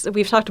is,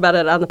 we've talked about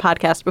it on the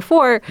podcast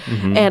before,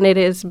 and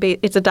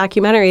it's a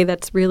documentary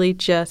that's really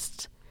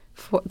just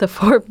the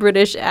four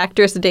British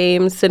actress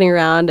dames sitting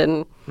around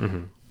and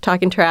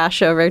talking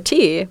trash over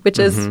tea, which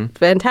is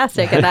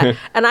fantastic. And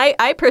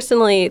I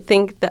personally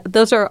think that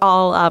those are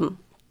all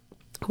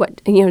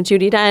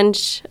Judi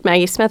Dench,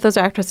 Maggie Smith, those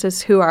are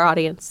actresses who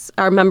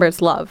our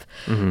members love.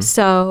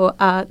 So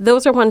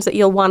those are ones that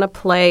you'll want to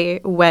play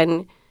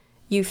when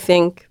you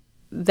think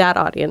that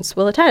audience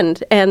will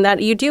attend, and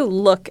that you do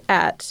look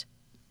at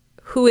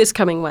who is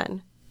coming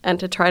when, and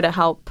to try to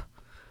help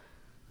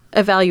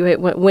evaluate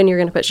when you're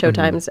going to put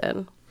showtimes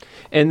in.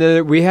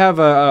 And we have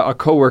a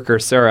coworker,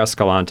 Sarah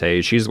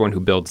Escalante. She's the one who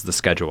builds the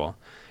schedule,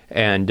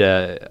 and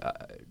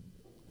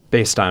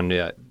based on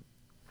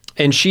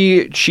and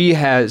she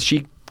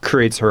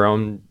creates her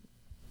own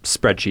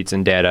spreadsheets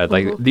and data.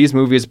 Like these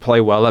movies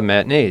play well at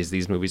matinees.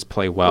 These movies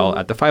play well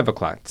at the 5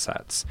 o'clock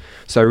sets.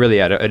 So really,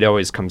 it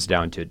always comes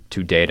down to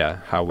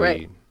data, how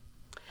we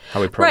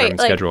program and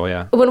schedule.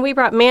 Yeah. When we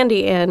brought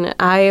Mandy in,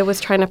 I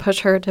was trying to push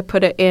her to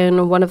put it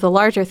in one of the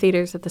larger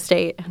theaters at the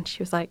state, and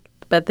she was like,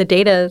 "But the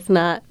data is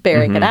not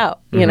bearing it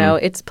out.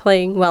 It's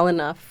playing well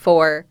enough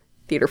for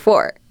Theater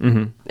 4.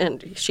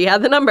 And she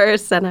had the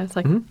numbers, and I was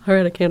like, all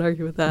right, I can't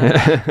argue with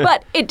that.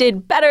 But it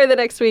did better the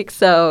next week,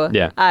 so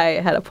I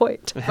had a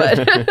point.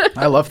 But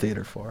I love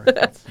Theater 4.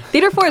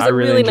 Theater 4 is a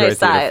really nice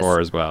size. Theater 4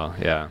 as well,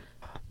 yeah.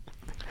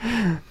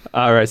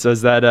 All right, so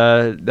is that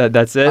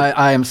that's it?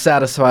 I am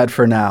satisfied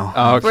for now.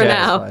 Oh,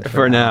 okay.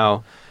 For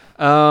now.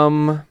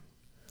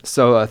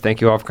 So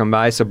thank you all for coming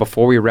by. So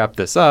before we wrap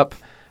this up,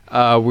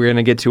 we're going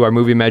to get to our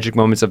movie magic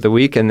moments of the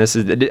week, and this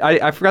is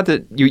I forgot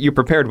that you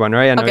prepared one,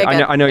 right?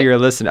 I know you're a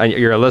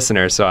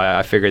listener, so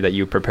I figured that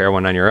you prepare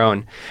one on your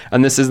own.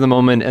 And this is the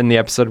moment in the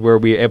episode where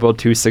we're able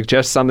to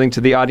suggest something to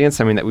the audience,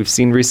 something that we've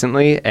seen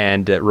recently,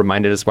 and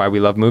reminded us why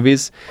we love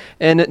movies.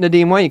 And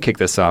Nadim, why don't you kick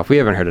this off? We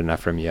haven't heard enough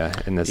from you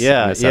in this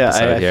episode.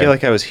 I feel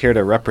like I was here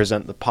to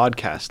represent the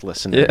podcast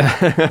listener.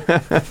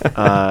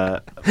 Yeah.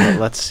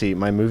 Let's see,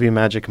 my movie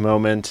magic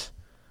moment.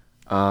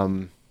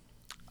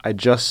 I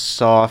just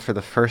saw for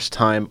the first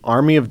time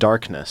Army of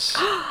Darkness.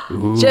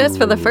 Just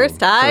for the first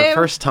time? For the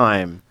first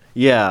time,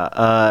 yeah.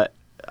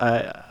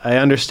 I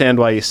understand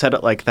why you said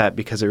it like that,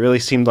 because it really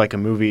seemed like a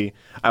movie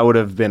I would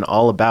have been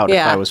all about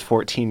if I was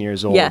 14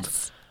 years old.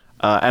 Yes.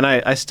 And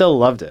I still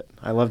loved it.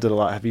 I loved it a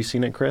lot. Have you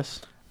seen it, Chris?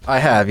 I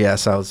have,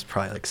 yes. I was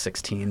probably like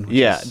 16.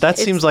 Yeah, that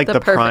seems like the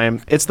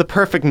prime. It's the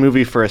perfect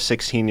movie for a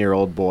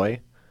 16-year-old boy.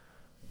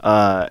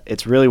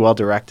 It's really well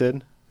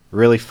directed,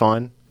 really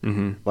fun.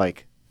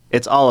 Like,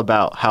 it's all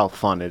about how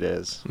fun it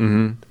is.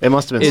 It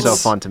must have been so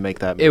fun to make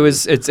that movie.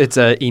 It's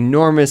an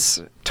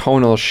enormous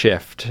tonal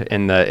shift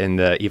in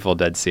the Evil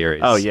Dead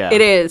series. Oh yeah,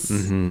 It is.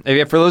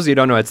 Mm-hmm. For those of you who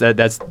don't know,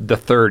 that's the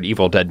third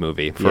Evil Dead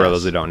movie. For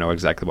those who don't know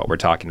exactly what we're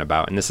talking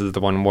about, and this is the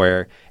one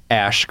where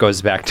Ash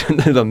goes back to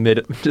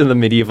the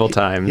medieval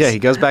times. Yeah, he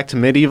goes back to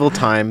medieval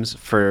times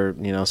for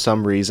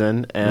some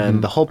reason,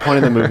 and the whole point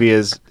of the movie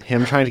is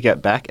him trying to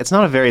get back. It's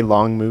not a very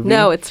long movie.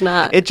 No, it's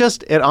not.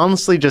 It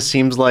honestly just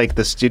seems like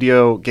the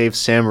studio gave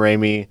Sam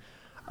Raimi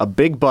a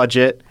big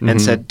budget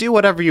and said, do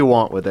whatever you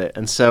want with it.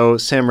 And so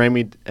Sam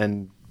Raimi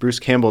and Bruce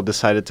Campbell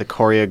decided to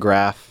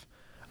choreograph,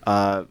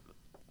 I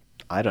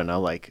don't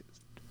know, like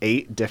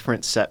 8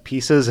 different set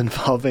pieces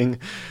involving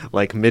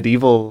like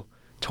medieval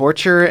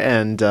torture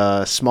and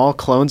small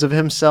clones of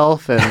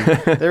himself.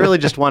 And they really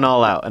just went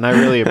all out. And I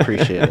really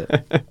appreciate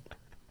it.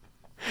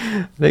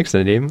 Thanks,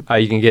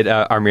 Nadim. You can get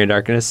Army of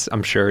Darkness.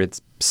 I'm sure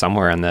it's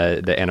somewhere on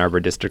the Ann Arbor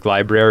District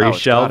Library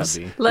shelves.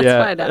 Let's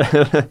find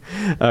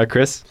out.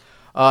 Chris?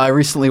 I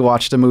recently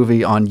watched a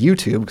movie on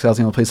YouTube because that was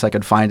the only place I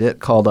could find it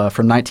from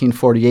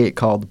 1948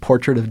 called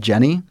Portrait of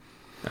Jenny.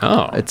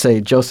 Oh. It's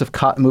a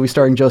movie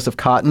starring Joseph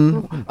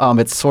Cotten.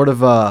 It's sort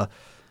of a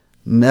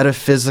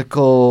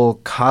metaphysical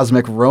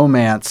cosmic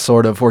romance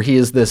sort of where he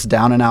is this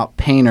down and out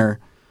painter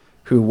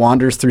who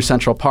wanders through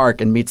Central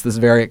Park and meets this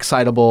very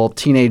excitable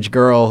teenage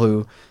girl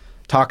who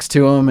talks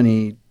to him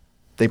and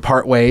they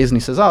part ways and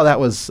he says, oh, that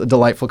was a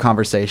delightful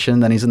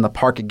conversation. Then he's in the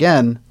park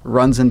again,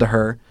 runs into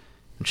her.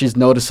 She's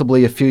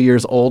noticeably a few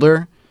years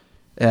older,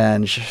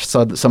 and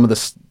so some of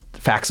the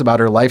facts about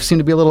her life seem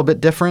to be a little bit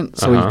different.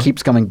 So he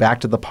keeps coming back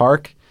to the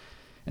park,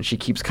 and she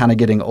keeps kind of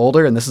getting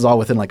older, and this is all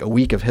within like a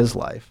week of his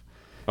life.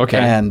 Okay.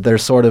 And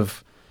there's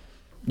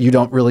you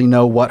don't really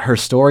know what her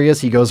story is.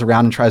 He goes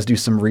around and tries to do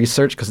some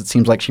research because it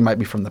seems like she might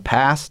be from the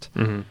past.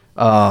 And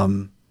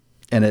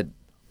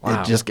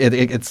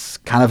it's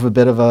kind of a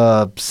bit of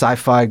a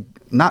sci-fi,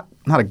 not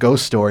a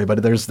ghost story,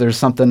 but there's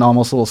something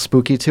almost a little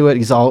spooky to it.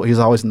 He's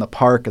always in the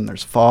park and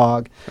there's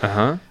fog.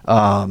 There's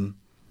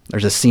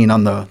a scene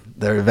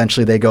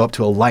eventually they go up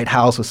to a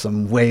lighthouse with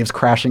some waves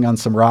crashing on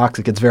some rocks.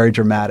 It gets very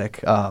dramatic.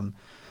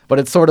 But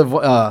it's sort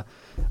of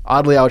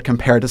oddly, I would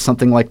compare it to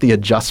something like The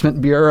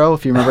Adjustment Bureau,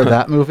 if you remember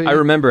that movie. I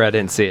remember. I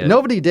didn't see it.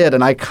 Nobody did,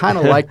 and I kind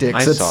of liked it.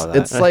 I saw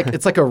that.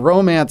 It's like a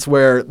romance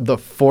where the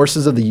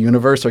forces of the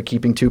universe are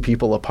keeping two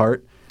people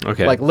apart.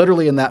 Okay. Like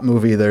literally in that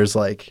movie, there's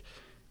like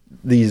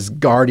these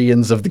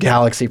guardians of the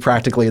galaxy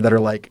practically that are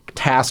like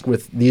tasked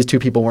with these two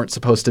people weren't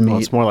supposed to meet. Well,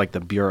 it's more like the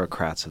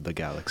bureaucrats of the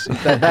galaxy.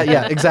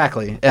 Yeah,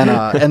 exactly.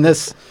 And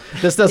this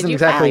doesn't Did you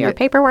exactly file your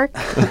paperwork?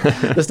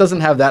 This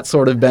doesn't have that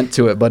sort of bent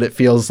to it, but it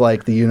feels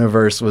like the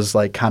universe was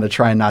like kind of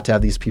trying not to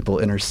have these people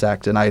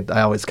intersect, and I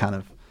always kind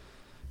of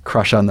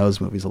crush on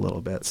those movies a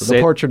little bit. So The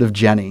Portrait of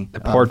Jenny.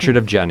 The Portrait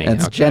of Jenny. And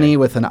it's Jenny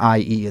with an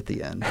IE at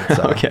the end.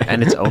 Okay.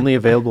 And it's only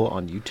available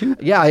on YouTube?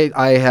 Yeah,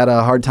 I had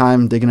a hard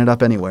time digging it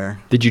up anywhere.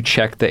 Did you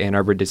check the Ann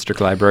Arbor District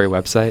Library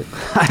website?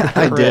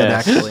 I did,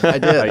 actually. I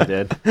did. I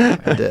did.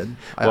 I did.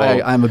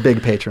 Well, I'm a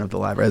big patron of the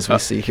library, as we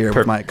see here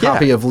with my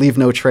copy of Leave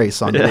No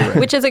Trace on Blu-ray.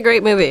 Which is a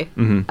great movie.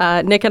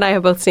 Nick and I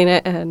have both seen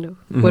it and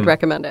would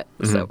recommend it.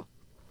 So,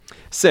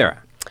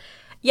 Sarah.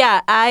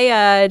 Yeah,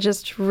 I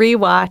just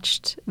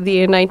rewatched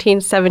the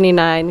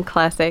 1979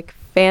 classic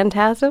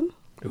Phantasm.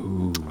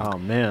 Ooh. Oh,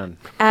 man.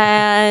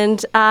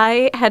 And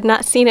I had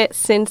not seen it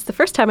since the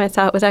first time I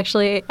saw it was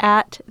actually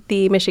at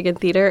the Michigan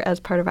Theater as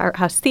part of Art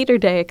House Theater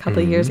Day a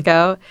couple of years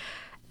ago.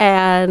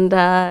 And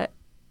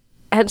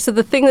so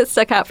the thing that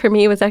stuck out for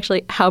me was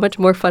actually how much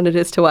more fun it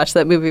is to watch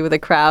that movie with a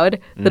crowd,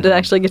 that it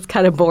actually gets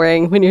kind of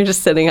boring when you're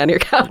just sitting on your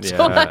couch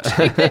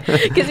watching it.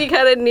 Because you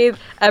kind of need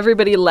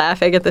everybody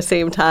laughing at the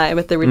same time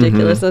at the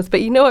ridiculousness.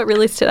 But you know what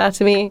really stood out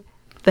to me?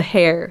 The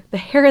hair. The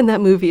hair in that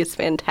movie is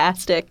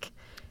fantastic.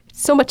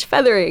 So much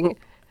feathering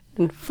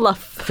and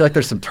fluff. I feel like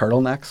there's some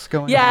turtlenecks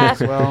going on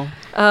as well.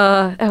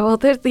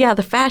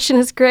 The fashion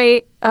is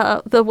great.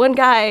 The one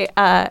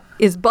guy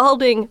is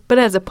balding but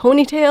has a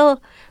ponytail,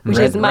 which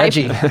is my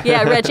Reggie.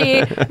 Yeah,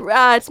 Reggie.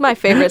 It's my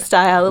favorite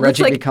style.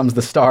 Reggie becomes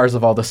the stars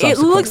of all the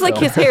subsequent It looks like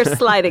his hair's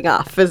sliding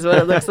off, is what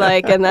it looks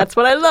like, and that's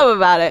what I love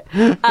about it.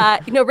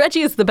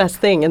 Reggie is the best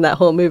thing in that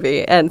whole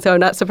movie, and so I'm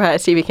not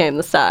surprised he became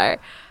the star.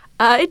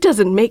 It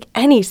doesn't make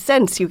any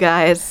sense, you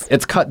guys.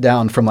 It's cut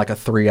down from like a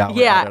 3-hour.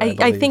 Yeah,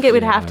 I think it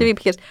would have to be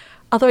because,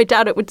 although I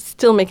doubt it would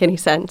still make any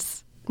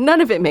sense.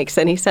 None of it makes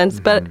any sense,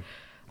 but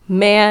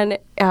man,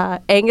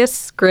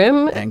 Angus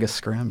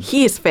Scrimm.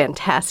 He is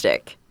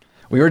fantastic.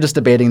 We were just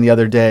debating the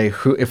other day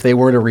who, if they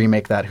were to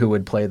remake that, who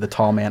would play the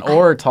tall man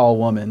or tall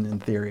woman in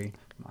theory.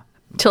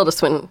 Tilda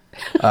Swinton.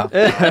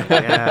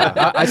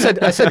 I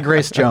said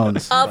Grace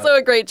Jones. Also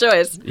a great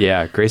choice.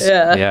 Yeah, Grace.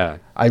 Yeah.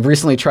 I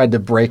recently tried to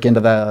break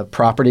into the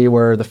property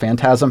where the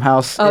Phantasm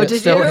House still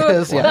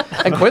is. Yeah.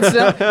 And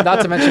coincidentally,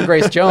 not to mention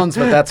Grace Jones,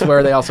 but that's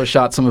where they also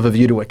shot some of A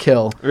View to a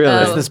Kill. Really?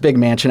 There's this big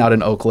mansion out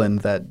in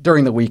Oakland that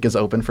during the week is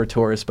open for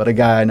tourists, but a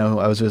guy I know who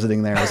I was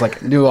visiting there was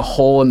like, knew a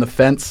hole in the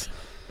fence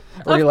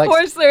Of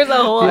course there's a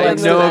hole in the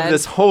fence. I know of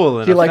this hole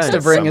in He likes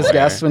to bring his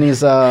guests when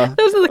he's... Those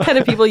are the kind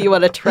of people you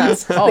want to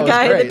trust. The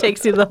guy that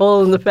takes you to the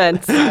hole in the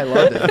fence. I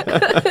loved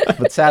it.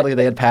 But sadly,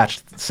 they had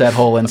patched said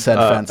hole in said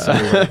fence, so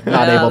we were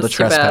not able to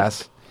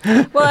trespass.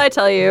 Well, I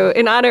tell you,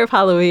 in honor of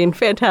Halloween,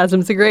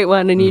 Phantasm's a great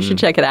one, and you should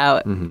check it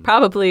out.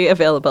 Probably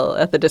available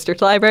at the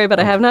district library, but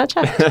I have not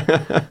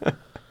checked.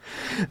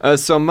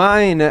 So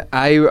mine,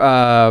 I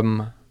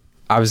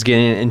was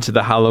getting into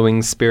the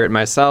Halloween spirit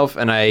myself,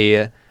 and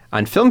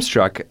on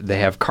Filmstruck, they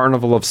have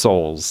Carnival of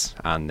Souls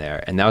on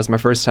there, and that was my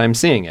first time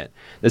seeing it.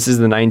 This is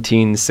the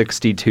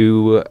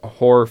 1962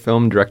 horror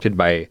film directed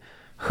by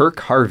Herk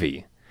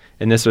Harvey.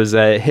 And this was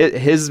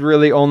his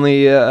really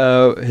only,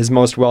 his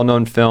most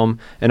well-known film,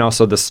 and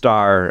also the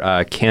star,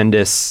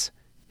 Candice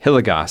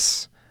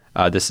Hilligas.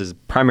 This is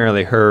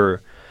primarily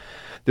the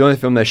only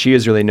film that she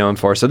is really known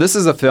for. So this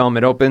is a film,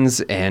 it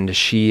opens, and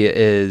she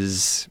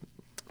is,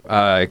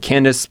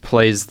 Candice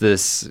plays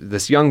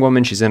this young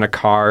woman. She's in a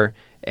car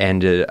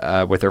and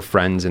with her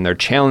friends, and they're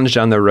challenged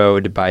on the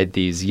road by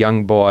these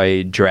young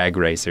boy drag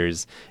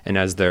racers. And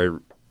as they're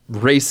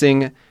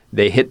racing,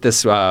 they hit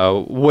this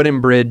wooden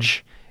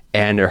bridge,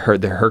 and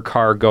her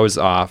car goes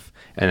off,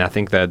 and I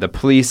think the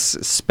police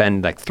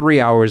spend like 3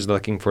 hours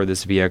looking for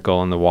this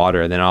vehicle in the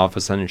water, and then all of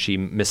a sudden she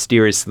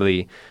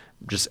mysteriously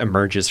just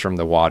emerges from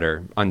the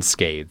water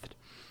unscathed.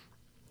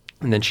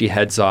 And then she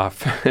heads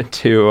off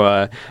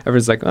to,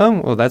 everyone's like,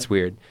 oh, well, that's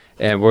weird.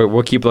 And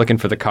we'll keep looking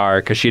for the car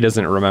because she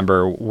doesn't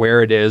remember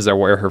where it is or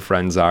where her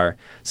friends are.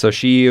 So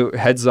she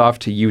heads off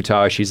to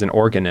Utah. She's an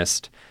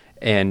organist,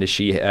 and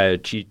she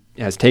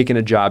has taken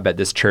a job at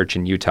this church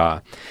in Utah.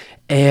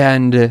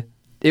 And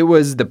it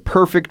was the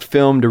perfect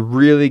film to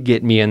really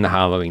get me in the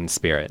Halloween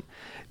spirit,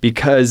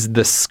 because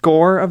the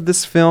score of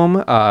this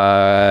film,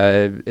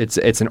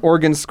 it's an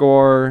organ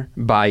score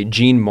by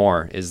Gene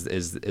Moore is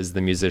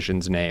the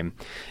musician's name,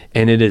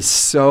 and it is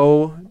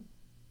so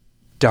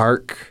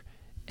dark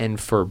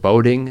and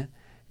foreboding,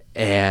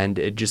 and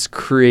it just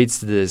creates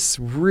this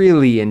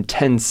really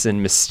intense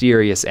and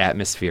mysterious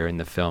atmosphere in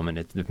the film, and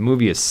the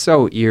movie is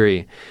so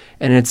eerie,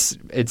 and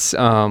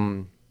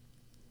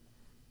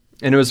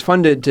and it was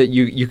fun to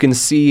you can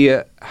see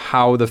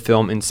how the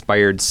film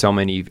inspired so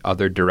many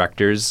other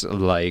directors,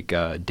 like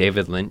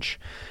David Lynch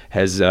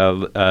has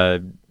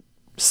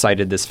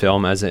cited this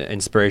film as an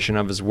inspiration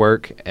of his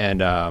work.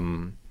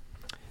 And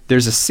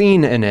there's a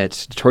scene in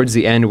it towards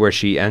the end where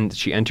she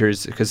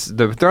enters, because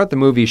throughout the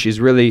movie she's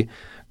really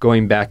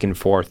going back and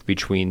forth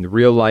between the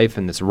real life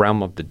and this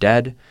realm of the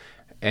dead.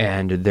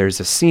 And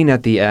there's a scene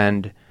at the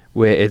end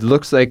where it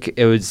looks like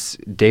it was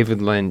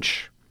David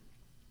Lynch.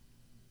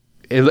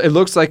 It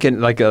looks like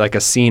a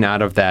scene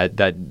out of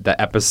that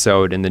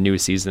episode in the new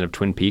season of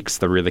Twin Peaks,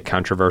 the really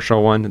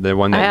controversial one, the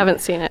one that I haven't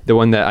seen it. The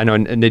one that I know,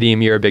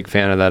 Nadeem, you're a big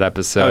fan of that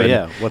episode. Oh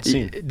yeah, what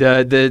scene?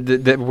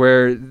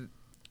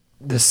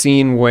 The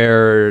scene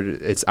where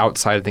it's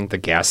outside, I think, the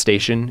gas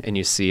station, and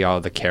you see all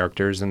the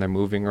characters and they're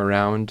moving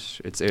around.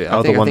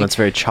 The one that's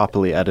very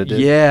choppily edited.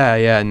 Yeah,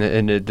 and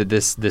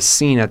this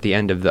scene at the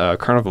end of the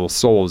Carnival of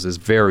Souls is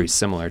very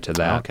similar to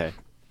that. Okay.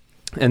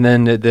 And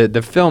then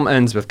the film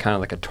ends with kind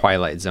of like a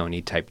Twilight Zone-y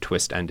type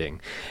twist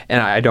ending,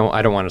 and I don't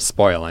want to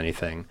spoil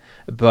anything,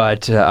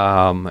 but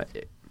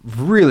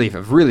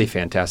really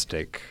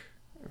fantastic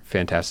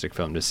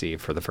film to see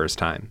for the first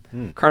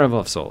time. Carnival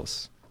of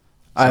Souls.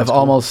 I have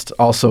almost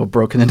also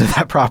broken into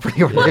that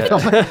property where they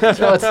film it.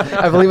 So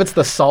I believe it's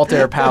the Salt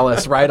Air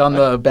Palace right on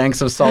the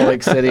banks of Salt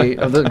Lake City,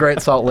 of the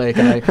Great Salt Lake.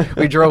 And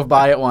we drove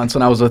by it once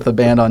when I was with the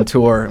band on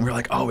tour, and we were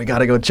like, oh, we got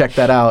to go check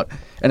that out.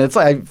 And it's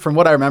like, from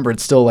what I remember,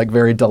 it's still like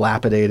very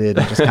dilapidated,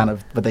 and just kind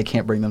of, but they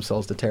can't bring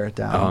themselves to tear it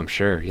down. Oh, I'm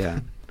sure, yeah.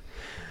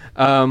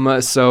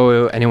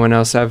 So anyone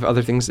else have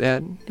other things to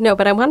add? No,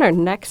 but I want our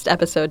next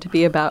episode to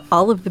be about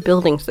all of the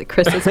buildings that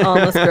Chris has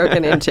almost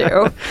broken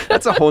into.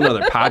 That's a whole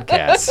nother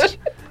podcast.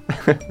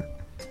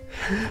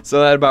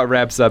 So that about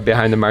wraps up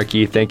Behind the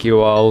Marquee. Thank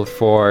you all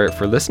for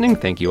listening.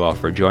 Thank you all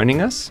for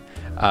joining us.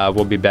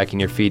 We'll be back in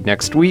your feed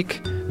next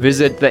week.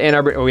 Visit the Ann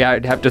Arbor. We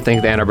have to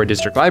thank the Ann Arbor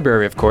District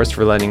Library, of course,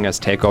 for letting us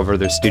take over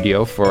their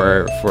studio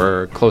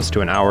for close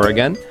to an hour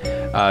again.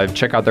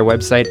 Check out their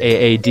website,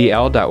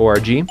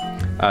 aadl.org.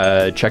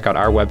 Check out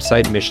our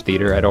website,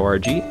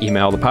 mishtheater.org.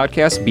 Email the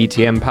podcast,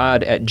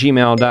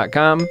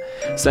 btmpod@gmail.com.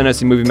 Send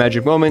us your movie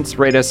magic moments.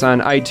 Rate us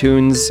on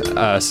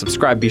iTunes.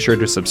 Subscribe. Be sure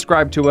to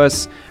subscribe to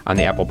us on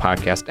the Apple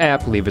Podcast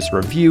app. Leave us a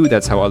review.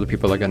 That's how other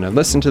people are going to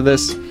listen to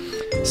this.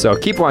 So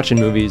keep watching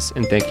movies,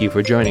 and thank you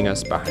for joining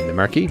us Behind the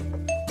Marquee.